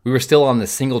downhill. We were still on the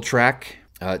single track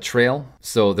trail,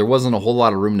 so there wasn't a whole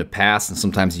lot of room to pass, and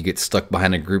sometimes you get stuck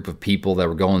behind a group of people that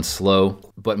were going slow.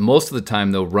 But most of the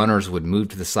time, though, runners would move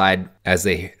to the side as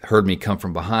they heard me come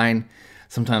from behind.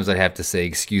 Sometimes I'd have to say,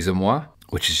 excusez-moi,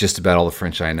 which is just about all the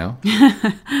French I know.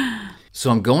 So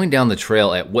I'm going down the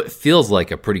trail at what feels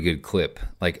like a pretty good clip.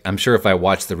 Like, I'm sure if I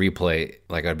watched the replay,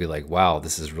 like I'd be like, wow,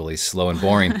 this is really slow and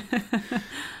boring.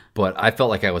 But I felt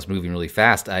like I was moving really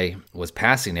fast. I was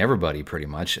passing everybody pretty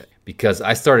much because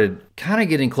I started kind of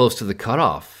getting close to the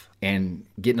cutoff and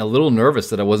getting a little nervous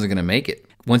that I wasn't going to make it.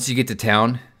 Once you get to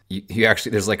town, you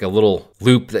actually, there's like a little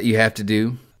loop that you have to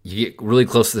do. You get really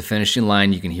close to the finishing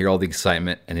line, you can hear all the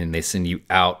excitement, and then they send you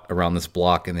out around this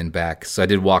block and then back. So I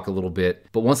did walk a little bit.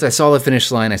 But once I saw the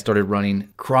finish line, I started running,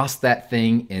 crossed that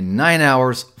thing in 9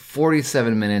 hours,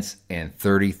 47 minutes, and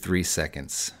 33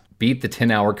 seconds. Beat the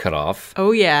 10-hour cutoff.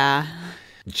 Oh, yeah.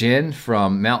 Jen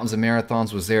from Mountains and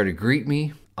Marathons was there to greet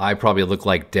me. I probably looked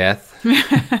like death.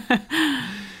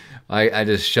 I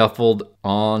just shuffled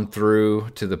on through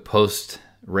to the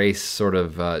post-race sort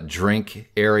of drink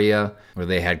area where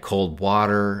they had cold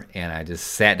water, and I just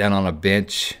sat down on a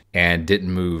bench and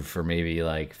didn't move for maybe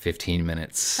like 15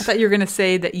 minutes. I thought you were going to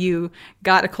say that you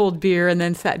got a cold beer and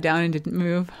then sat down and didn't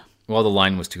move. Well, the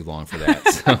line was too long for that,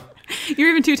 so... You're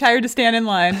even too tired to stand in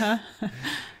line, huh?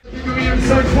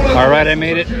 All right, I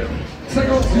made it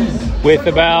with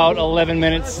about 11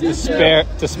 minutes to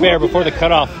spare before the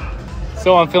cutoff.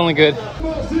 So I'm feeling good.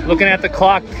 Looking at the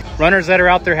clock, runners that are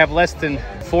out there have less than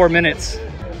 4 minutes.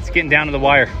 It's getting down to the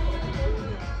wire.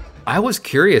 I was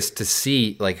curious to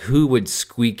see like who would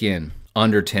squeak in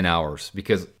under 10 hours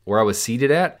because where I was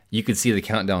seated at, you could see the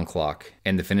countdown clock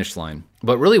and the finish line.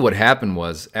 But really what happened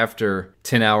was after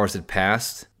 10 hours had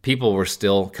passed, people were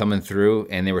still coming through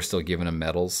and they were still giving them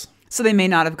medals. So they may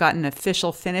not have gotten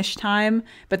official finish time,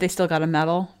 but they still got a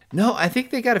medal? No, I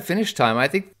think they got a finish time. I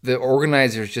think the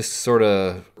organizers just sort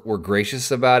of were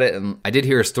gracious about it. And I did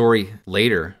hear a story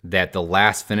later that the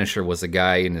last finisher was a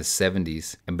guy in his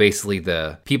 70s. And basically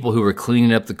the people who were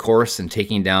cleaning up the course and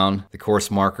taking down the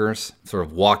course markers sort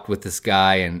of walked with this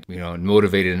guy and,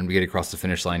 motivated him to get across the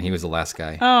finish line. He was the last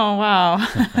guy. Oh, wow.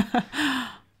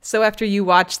 So after you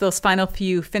watched those final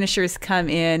few finishers come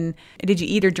in, did you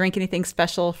eat or drink anything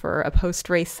special for a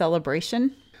post-race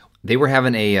celebration? They were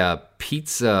having a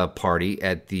pizza party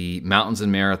at the Mountains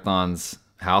and Marathons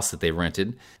house that they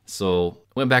rented. So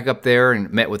went back up there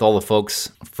and met with all the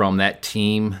folks from that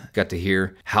team. Got to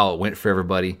hear how it went for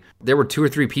everybody. There were 2 or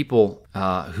 3 people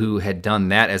who had done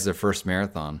that as their first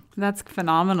marathon. That's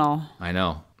phenomenal. I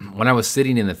know. When I was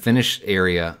sitting in the finish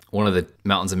area, one of the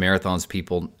Mountains and Marathons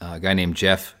people, a guy named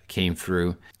Jeff, came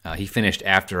through. He finished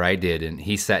after I did, and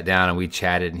he sat down and we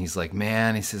chatted. And he's like,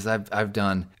 "Man," he says, "I've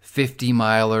done 50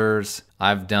 milers.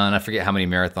 I forget how many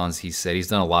marathons he said. He's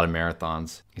done a lot of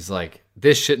marathons." He's like,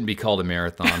 "This shouldn't be called a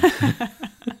marathon.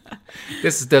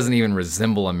 This doesn't even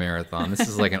resemble a marathon. This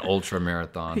is like an ultra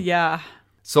marathon." Yeah.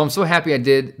 So I'm so happy I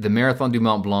did the Marathon du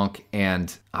Mont Blanc,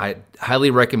 and I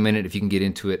highly recommend it if you can get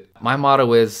into it. My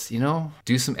motto is,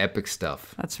 do some epic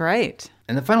stuff. That's right.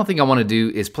 And the final thing I want to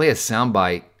do is play a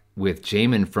soundbite with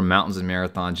Jamin from Mountains and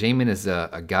Marathon. Jamin is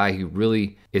a guy who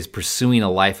really is pursuing a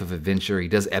life of adventure. He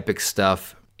does epic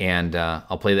stuff, and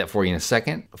I'll play that for you in a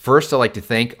second. First, I'd like to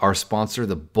thank our sponsor,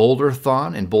 the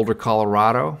Boulder-thon in Boulder,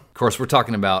 Colorado. Of course, we're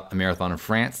talking about a marathon in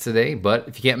France today, but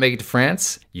if you can't make it to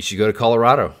France, you should go to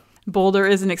Colorado. Boulder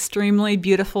is an extremely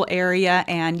beautiful area,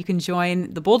 and you can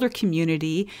join the Boulder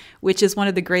community, which is one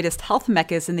of the greatest health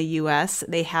meccas in the U.S.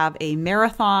 They have a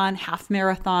marathon, half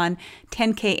marathon,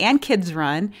 10K, and kids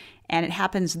run, and it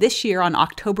happens this year on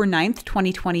October 9th,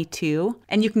 2022.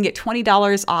 And you can get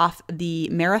 $20 off the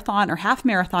marathon or half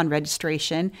marathon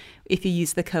registration if you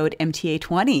use the code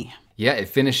MTA20. Yeah, it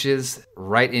finishes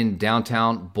right in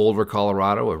downtown Boulder,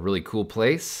 Colorado, a really cool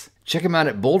place. Check them out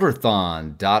at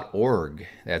boulderthon.org.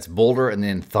 That's Boulder and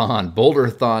then Thon,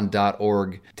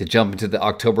 boulderthon.org to jump into the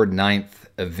October 9th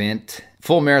event.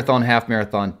 Full marathon, half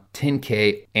marathon,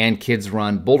 10K, and kids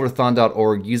run.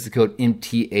 Boulderthon.org. Use the code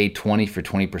MTA20 for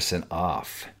 20%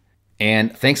 off.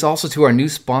 And thanks also to our new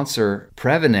sponsor,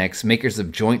 Previnex, makers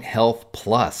of Joint Health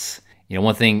Plus.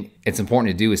 One thing it's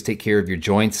important to do is take care of your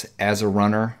joints as a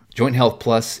runner. Joint Health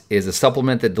Plus is a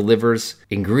supplement that delivers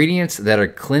ingredients that are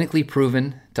clinically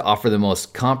proven to offer the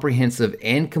most comprehensive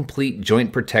and complete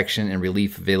joint protection and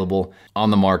relief available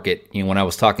on the market. When I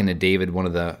was talking to David, one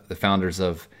of the founders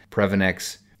of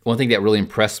Previnex, one thing that really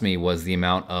impressed me was the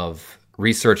amount of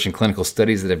research and clinical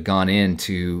studies that have gone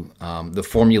into the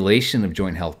formulation of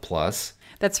Joint Health Plus.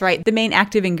 That's right. The main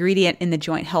active ingredient in the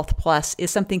Joint Health Plus is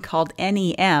something called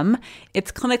NEM.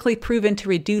 It's clinically proven to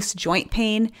reduce joint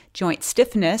pain, joint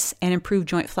stiffness, and improve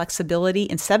joint flexibility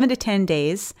in 7 to 10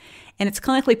 days. And it's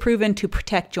clinically proven to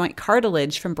protect joint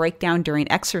cartilage from breakdown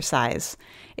during exercise.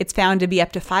 It's found to be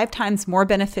up to 5 times more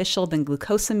beneficial than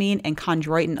glucosamine and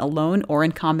chondroitin alone or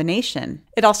in combination.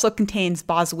 It also contains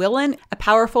boswellia, a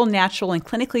powerful, natural, and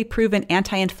clinically proven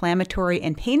anti-inflammatory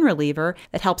and pain reliever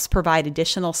that helps provide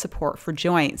additional support for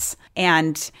joints.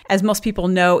 And as most people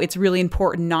know, it's really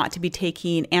important not to be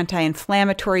taking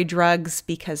anti-inflammatory drugs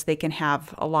because they can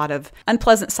have a lot of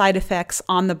unpleasant side effects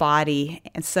on the body.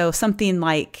 And so something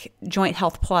like Joint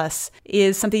Health Plus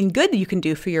is something good that you can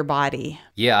do for your body.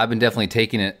 Yeah, I've been definitely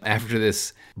taking it after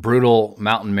this brutal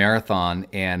mountain marathon,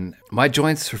 and my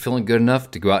joints are feeling good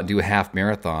enough to go out and do a half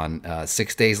marathon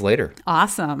 6 days later.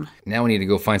 Awesome. Now we need to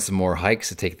go find some more hikes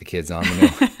to take the kids on,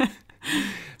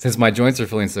 since my joints are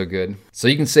feeling so good. So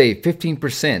you can save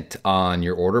 15% on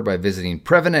your order by visiting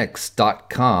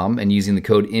Previnex.com and using the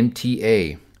code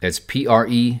MTA. That's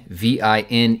Previnex,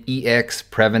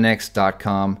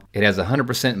 Previnex.com. It has a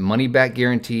 100% money-back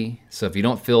guarantee, so if you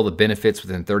don't feel the benefits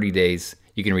within 30 days,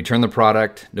 you can return the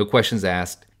product, no questions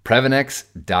asked.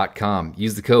 Previnex.com.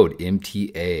 Use the code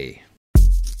MTA.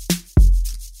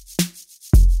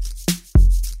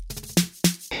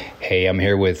 Hey, I'm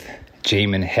here with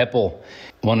Jamin Heppel,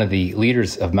 one of the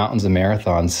leaders of Mountains and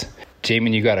Marathons.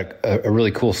 Jamin, you got a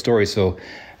really cool story, so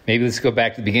maybe let's go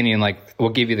back to the beginning and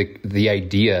what gave you the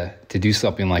idea to do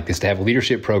something like this, to have a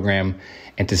leadership program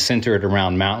and to center it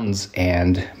around mountains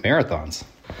and marathons?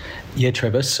 Yeah,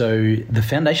 Trevor. So the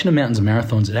foundation of Mountains and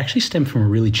Marathons, it actually stemmed from a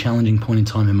really challenging point in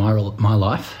time in my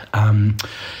life.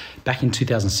 back in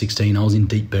 2016, I was in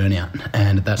deep burnout.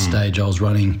 And at that stage, I was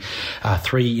running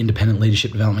 3 independent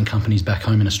leadership development companies back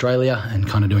home in Australia and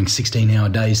kind of doing 16-hour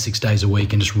days, 6 days a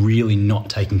week, and just really not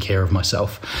taking care of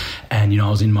myself. And, I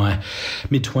was in my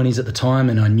mid-20s at the time,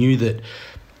 and I knew that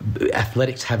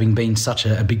athletics having been such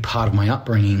a big part of my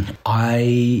upbringing,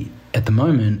 I, at the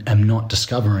moment, am not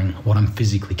discovering what I'm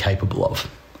physically capable of.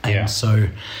 And so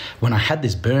when I had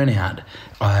this burnout,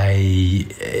 I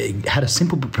had a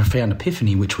simple but profound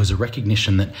epiphany, which was a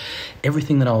recognition that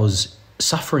everything that I was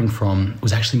suffering from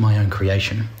was actually my own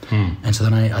creation. And so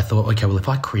then I thought, okay, well, if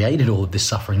I created all of this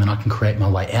suffering, then I can create my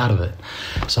way out of it.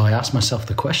 So I asked myself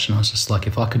the question, I was just like,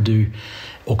 if I could do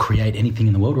or create anything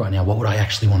in the world right now, what would I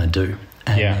actually want to do?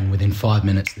 And then within 5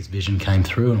 minutes, this vision came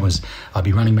through, and it was I'd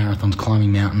be running marathons,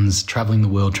 climbing mountains, traveling the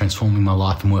world, transforming my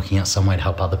life, and working out some way to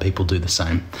help other people do the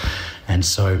same. And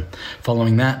so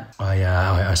following that,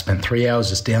 I spent 3 hours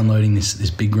just downloading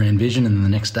this big grand vision, and then the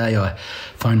next day I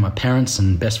phoned my parents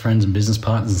and best friends and business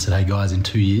partners and said, hey guys, in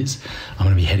 2 years I'm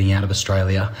going to be heading out of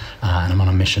Australia and I'm on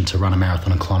a mission to run a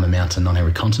marathon and climb a mountain on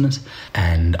every continent.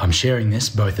 And I'm sharing this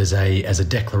both as a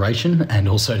declaration and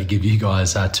also to give you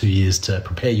guys 2 years to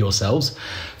prepare yourselves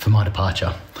for my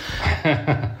departure.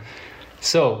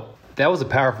 So that was a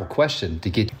powerful question to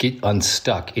get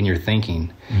unstuck in your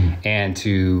thinking and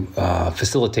to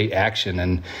facilitate action.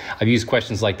 And I've used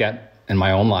questions like that in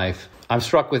my own life. I'm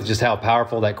struck with just how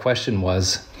powerful that question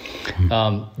was.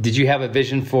 Did you have a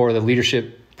vision for the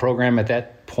leadership program at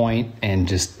that point and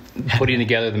just putting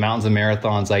together the Mountains and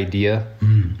Marathons idea?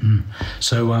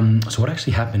 So what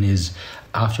actually happened is,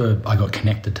 after I got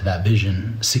connected to that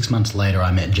vision, 6 months later,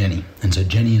 I met Jenny. And so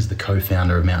Jenny is the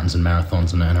co-founder of Mountains and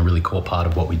Marathons and a really core part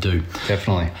of what we do.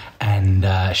 Definitely. And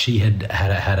she had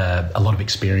a lot of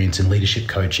experience in leadership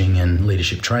coaching and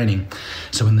leadership training.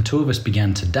 So when the two of us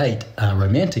began to date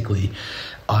romantically,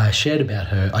 I shared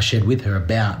with her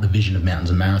about the vision of Mountains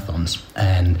and Marathons.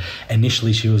 And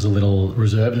initially she was a little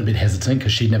reserved and a bit hesitant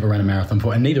because she'd never run a marathon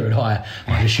before, and neither had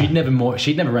I. She'd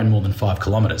never ran more than 5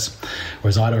 kilometers,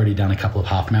 whereas I'd already done a couple of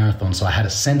half marathons. So I had a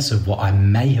sense of what I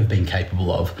may have been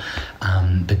capable of.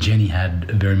 But Jenny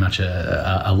had very much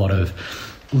a lot of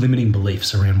limiting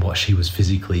beliefs around what she was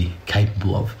physically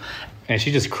capable of. And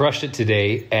she just crushed it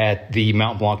today at the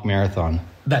Mount Blanc Marathon.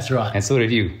 That's right. And so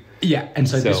did you. Yeah, and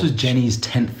so this was Jenny's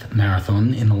 10th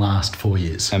marathon in the last 4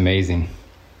 years. Amazing.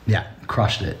 Yeah,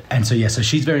 crushed it. And so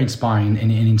she's very inspiring.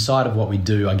 And inside of what we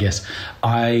do, I guess,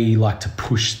 I like to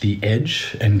push the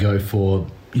edge and go for,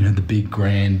 the big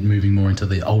grand, moving more into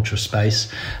the ultra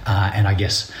space, and I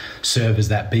guess serve as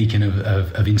that beacon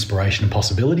of inspiration and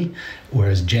possibility.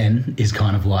 Whereas Jen is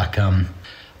kind of like,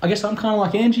 I guess I'm kind of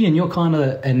like Angie, and you're kind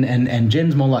of, and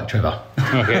Jen's more like Trevor.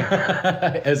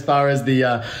 Okay. As far as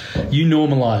you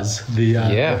normalize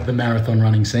the marathon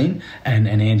running scene, and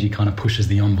Angie kind of pushes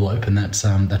the envelope, and that's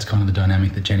kind of the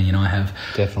dynamic that Jenny and I have.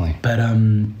 Definitely. But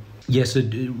so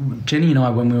Jenny and I,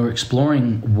 when we were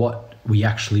exploring what we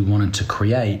actually wanted to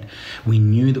create, we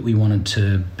knew that we wanted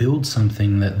to build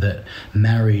something that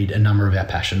married a number of our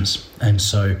passions. And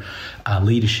so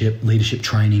leadership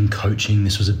training, coaching,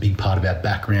 this was a big part of our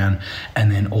background.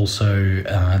 And then also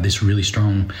this really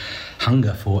strong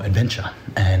hunger for adventure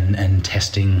and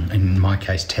testing, in my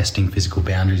case, testing physical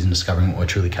boundaries and discovering what we're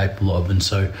truly capable of. And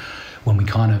so when we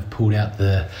kind of pulled out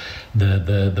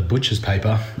the butcher's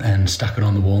paper and stuck it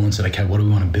on the wall and said, okay, what do we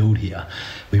want to build here?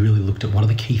 We really looked at what are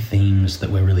the key themes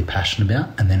that we're really passionate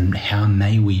about, and then how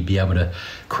may we be able to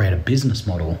create a business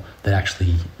model that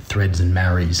actually threads and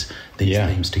marries these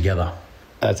themes together.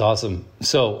 That's awesome.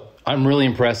 So I'm really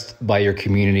impressed by your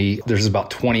community. There's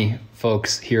about 20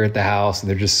 folks here at the house, and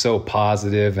they're just so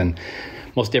positive, and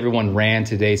most everyone ran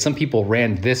today. Some people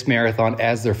ran this marathon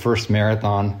as their first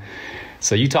marathon.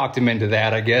 So you talked them into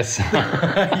that, I guess.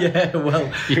 Yeah,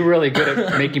 well, you're really good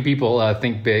at making people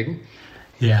think big.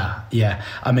 Yeah.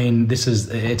 I mean,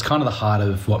 it's kind of the heart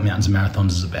of what Mountains and Marathons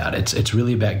is about. It's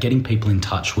really about getting people in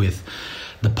touch with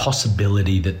the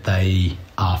possibility that they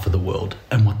are for the world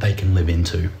and what they can live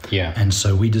into. Yeah. And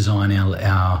so we design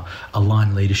our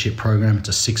Align Leadership Program. It's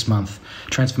a 6-month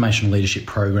transformational leadership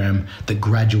program that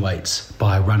graduates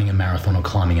by running a marathon or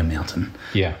climbing a mountain.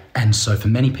 Yeah. And so for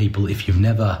many people, if you've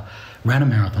never ran a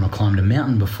marathon or climbed a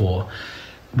mountain before,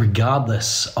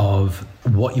 regardless of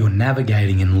what you're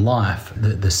navigating in life,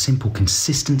 the simple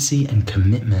consistency and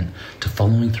commitment to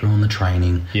following through on the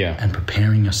training and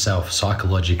preparing yourself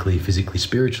psychologically, physically,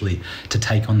 spiritually to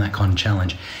take on that kind of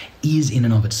challenge is in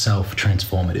and of itself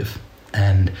transformative.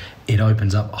 And it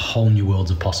opens up a whole new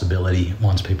worlds of possibility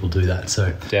once people do that.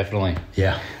 So definitely.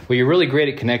 Yeah. Well, you're really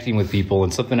great at connecting with people.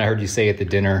 And something I heard you say at the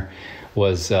dinner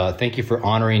was thank you for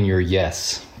honoring your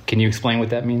yes. Can you explain what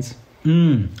that means?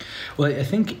 Well, I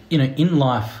think, in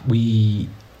life we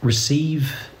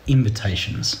receive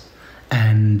invitations,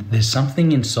 and there's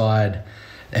something inside,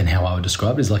 and how I would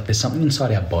describe it is like there's something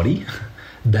inside our body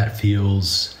that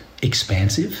feels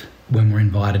expansive when we're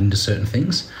invited into certain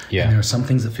things. Yeah. And there are some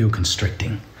things that feel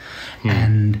constricting.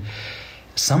 And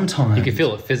sometimes... You can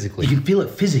feel it physically. You can feel it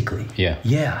physically. Yeah.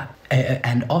 Yeah.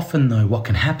 And often, though, what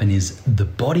can happen is the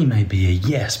body may be a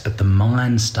yes, but the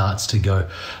mind starts to go,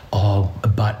 oh,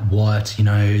 but what?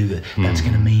 That's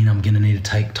going to mean I'm going to need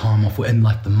to take time off. And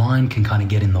like the mind can kind of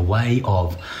get in the way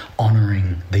of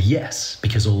honoring the yes,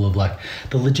 because all of like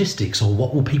the logistics or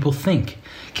what will people think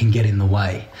can get in the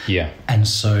way. Yeah. And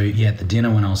so, at the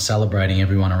dinner when I was celebrating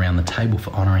everyone around the table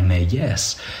for honoring their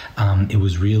yes, it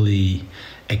was really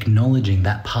acknowledging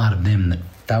that part of them that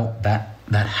felt that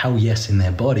hell yes in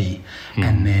their body,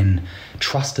 and then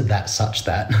trusted that such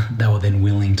that they were then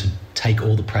willing to take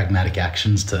all the pragmatic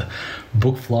actions to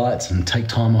book flights and take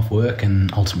time off work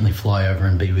and ultimately fly over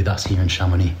and be with us here in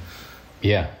Chamonix.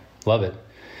 Yeah, love it.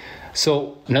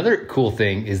 So another cool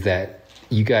thing is that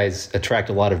you guys attract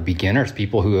a lot of beginners,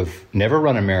 people who have never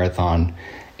run a marathon,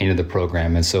 into the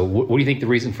program. And so what do you think the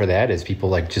reason for that is? People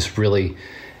like just really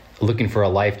looking for a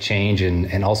life change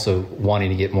and also wanting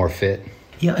to get more fit?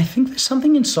 Yeah, I think there's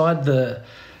something inside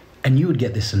and you would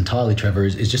get this entirely, Trevor,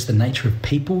 is just the nature of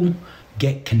people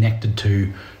get connected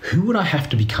to who would I have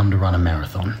to become to run a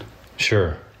marathon?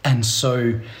 Sure. And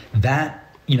so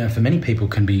that, for many people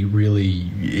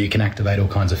it can activate all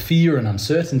kinds of fear and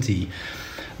uncertainty.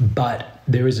 But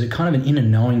there is a kind of an inner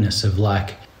knowingness of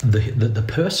like the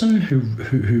person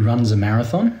who runs a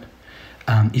marathon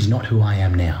is not who I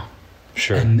am now.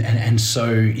 Sure. And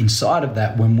so inside of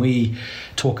that, when we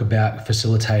talk about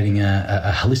facilitating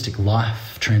a holistic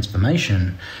life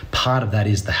transformation, part of that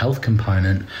is the health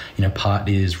component. Part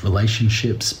is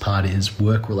relationships, part is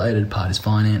work-related, part is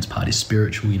finance, part is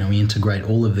spiritual. We integrate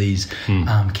all of these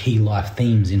key life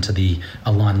themes into the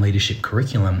Aligned Leadership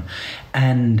curriculum.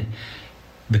 And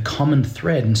the common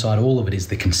thread inside all of it is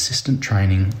the consistent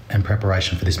training and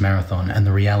preparation for this marathon. And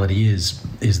the reality is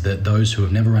that those who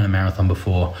have never run a marathon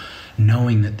before,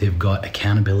 knowing that they've got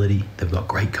accountability, they've got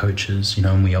great coaches,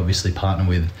 and we obviously partner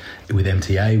with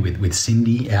MTA, with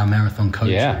Cindy, our marathon coach,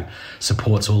 who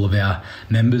supports all of our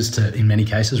members to, in many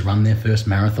cases, run their first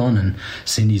marathon. And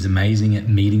Cindy's amazing at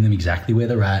meeting them exactly where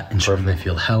they're at, ensuring they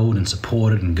feel held and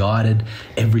supported and guided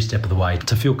every step of the way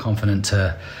to feel confident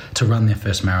to run their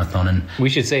first marathon. And we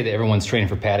should say that everyone's training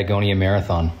for Patagonia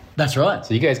Marathon. That's right.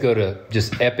 So you guys go to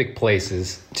just epic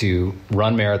places to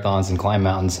run marathons and climb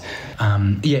mountains.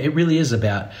 It really is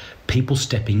about people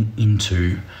stepping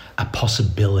into a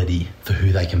possibility for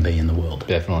who they can be in the world.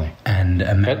 Definitely. And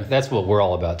that's what we're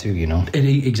all about too,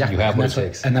 Exactly. You have what it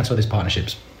takes. And that's why this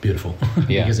partnership's beautiful.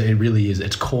 Yeah. Because it really is.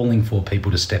 It's calling for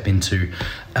people to step into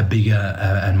a bigger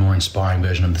and more inspiring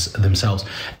version of themselves.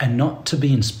 And not to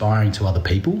be inspiring to other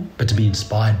people, but to be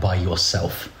inspired by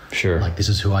yourself. Sure. Like, this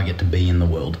is who I get to be in the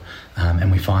world. And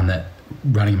we find that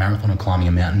running a marathon or climbing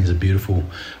a mountain is a beautiful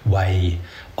way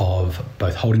of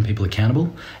both holding people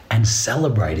accountable and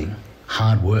celebrating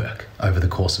hard work over the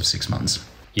course of 6 months.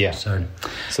 Yeah. So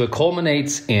it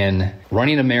culminates in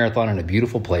running a marathon in a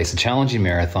beautiful place, a challenging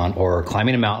marathon, or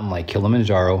climbing a mountain like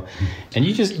Kilimanjaro. And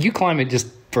you climb it just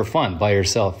for fun by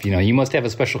yourself. You must have a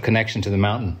special connection to the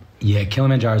mountain. Yeah,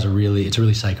 Kilimanjaro is a really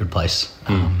sacred place,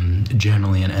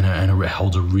 generally, and it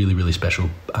holds a really, really special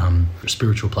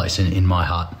spiritual place in my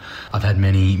heart. I've had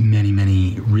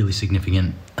many really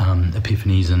significant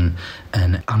epiphanies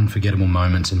and unforgettable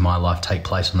moments in my life take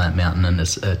place on that mountain, and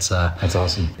it's that's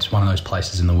awesome. It's one of those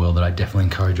places in the world that I definitely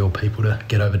encourage all people to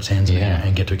get over to Tanzania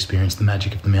and get to experience the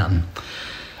magic of the mountain.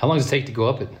 How long does it take to go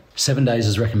up it? 7 days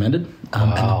is recommended.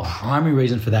 And the primary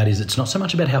reason for that is it's not so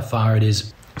much about how far it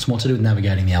is. It's more to do with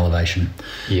navigating the elevation.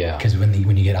 Yeah. Because when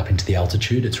you get up into the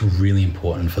altitude, it's really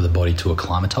important for the body to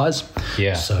acclimatize.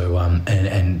 Yeah. So,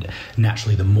 and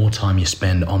naturally, the more time you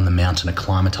spend on the mountain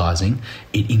acclimatizing,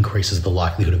 it increases the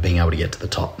likelihood of being able to get to the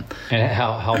top. And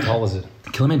how tall is it?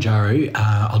 Kilimanjaro,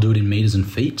 I'll do it in meters and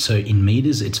feet. So in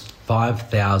meters, it's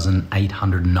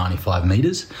 5,895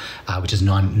 meters, which is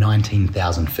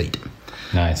 19,000 feet.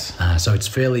 Nice. So it's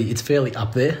fairly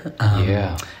up there.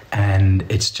 Yeah. And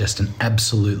it's just an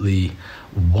absolutely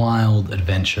wild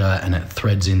adventure, and it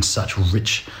threads in such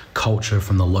rich culture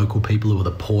from the local people who are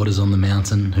the porters on the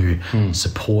mountain, who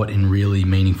support in really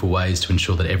meaningful ways to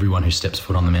ensure that everyone who steps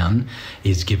foot on the mountain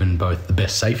is given both the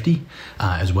best safety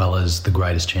as well as the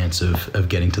greatest chance of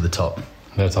getting to the top.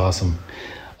 That's awesome.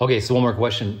 Okay, so one more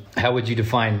question. How would you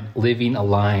define living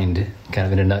aligned, kind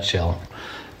of in a nutshell?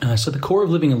 So the core of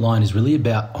living aligned is really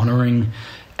about honoring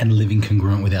and living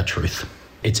congruent with our truth.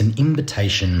 It's an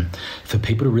invitation for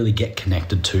people to really get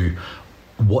connected to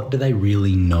what do they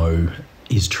really know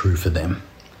is true for them.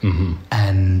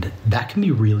 And that can be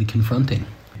really confronting.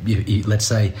 Let's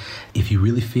say if you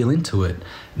really feel into it,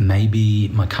 maybe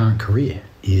my current career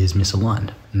is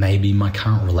misaligned. Maybe my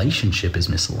current relationship is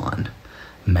misaligned.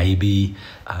 Maybe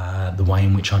the way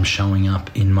in which I'm showing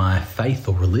up in my faith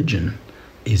or religion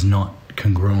is not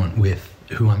congruent with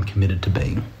who I'm committed to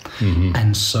being.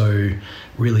 And so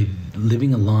really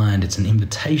living aligned, it's an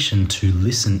invitation to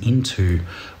listen into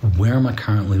where am I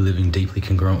currently living deeply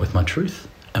congruent with my truth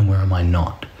and where am I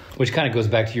not? Which kind of goes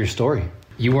back to your story.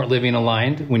 You weren't living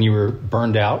aligned when you were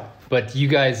burned out, but you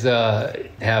guys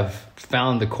have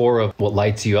found the core of what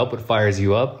lights you up, what fires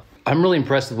you up. I'm really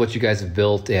impressed with what you guys have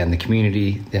built and the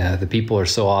community. The people are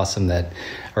so awesome that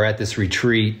are at this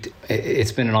retreat.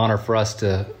 It's been an honor for us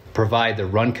to provide the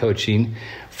run coaching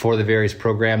for the various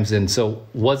programs. And so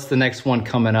what's the next one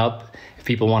coming up if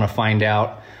people want to find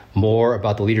out more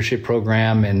about the leadership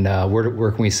program, and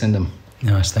where can we send them?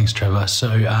 Nice, thanks, Trevor.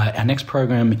 So our next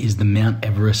program is the Mount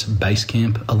Everest Base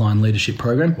Camp Aligned Leadership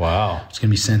Program. Wow, it's going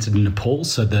to be centered in Nepal.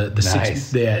 So the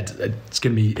nice. It's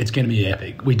going to be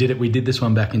epic. We did this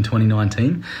one back in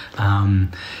 2019,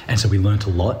 and so we learnt a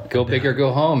lot. Go big or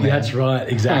go home. Man. Yeah, that's right,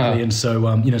 exactly. And so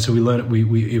so we learned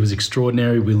it was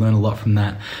extraordinary. We learned a lot from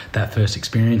that first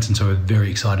experience, and so we're very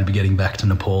excited to be getting back to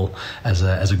Nepal as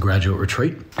a graduate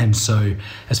retreat. And so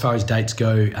as far as dates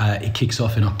go, it kicks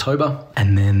off in October,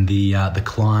 and then the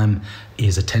climb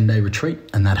is a 10-day retreat,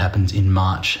 and that happens in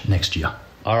March next year.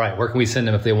 All right, where can we send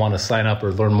them if they want to sign up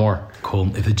or learn more?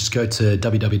 Cool. If they just go to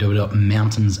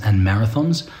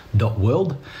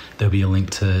www.mountainsandmarathons.world, there'll be a link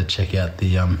to check out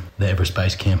the Everest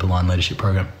Base Camp Aligned Leadership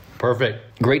Program.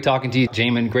 Perfect. Great talking to you,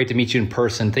 Jamin. Great to meet you in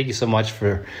person. Thank you so much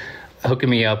for hooking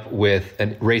me up with a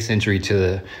race entry to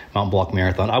the Mount Blanc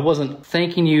Marathon. I wasn't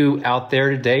thanking you out there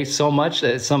today so much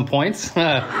at some points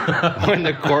when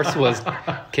the course was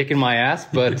kicking my ass,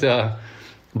 but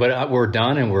we're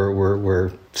done and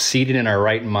we're seated in our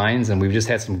right minds, and we've just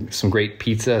had some great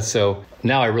pizza. So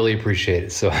now I really appreciate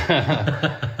it. So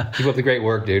keep up the great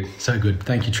work, dude. So good.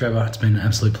 Thank you, Trevor. It's been an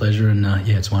absolute pleasure, and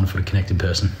it's wonderful to connect in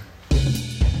person.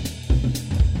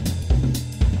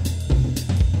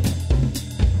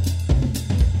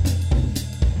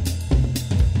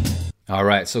 All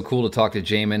right, so cool to talk to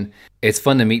Jamin. It's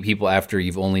fun to meet people after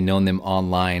you've only known them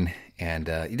online. And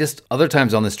just other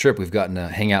times on this trip, we've gotten to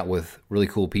hang out with really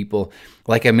cool people.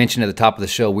 Like I mentioned at the top of the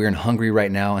show, we're in Hungary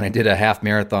right now, and I did a half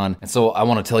marathon. And so I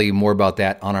want to tell you more about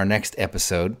that on our next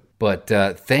episode. But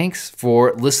thanks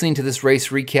for listening to this race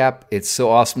recap. It's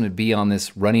so awesome to be on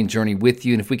this running journey with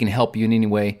you. And if we can help you in any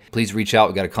way, please reach out.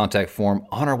 We've got a contact form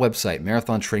on our website,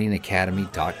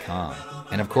 marathontrainingacademy.com.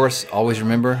 And of course, always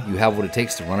remember, you have what it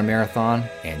takes to run a marathon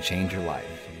and change your life.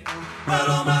 Well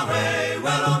on my way,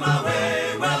 well on my way.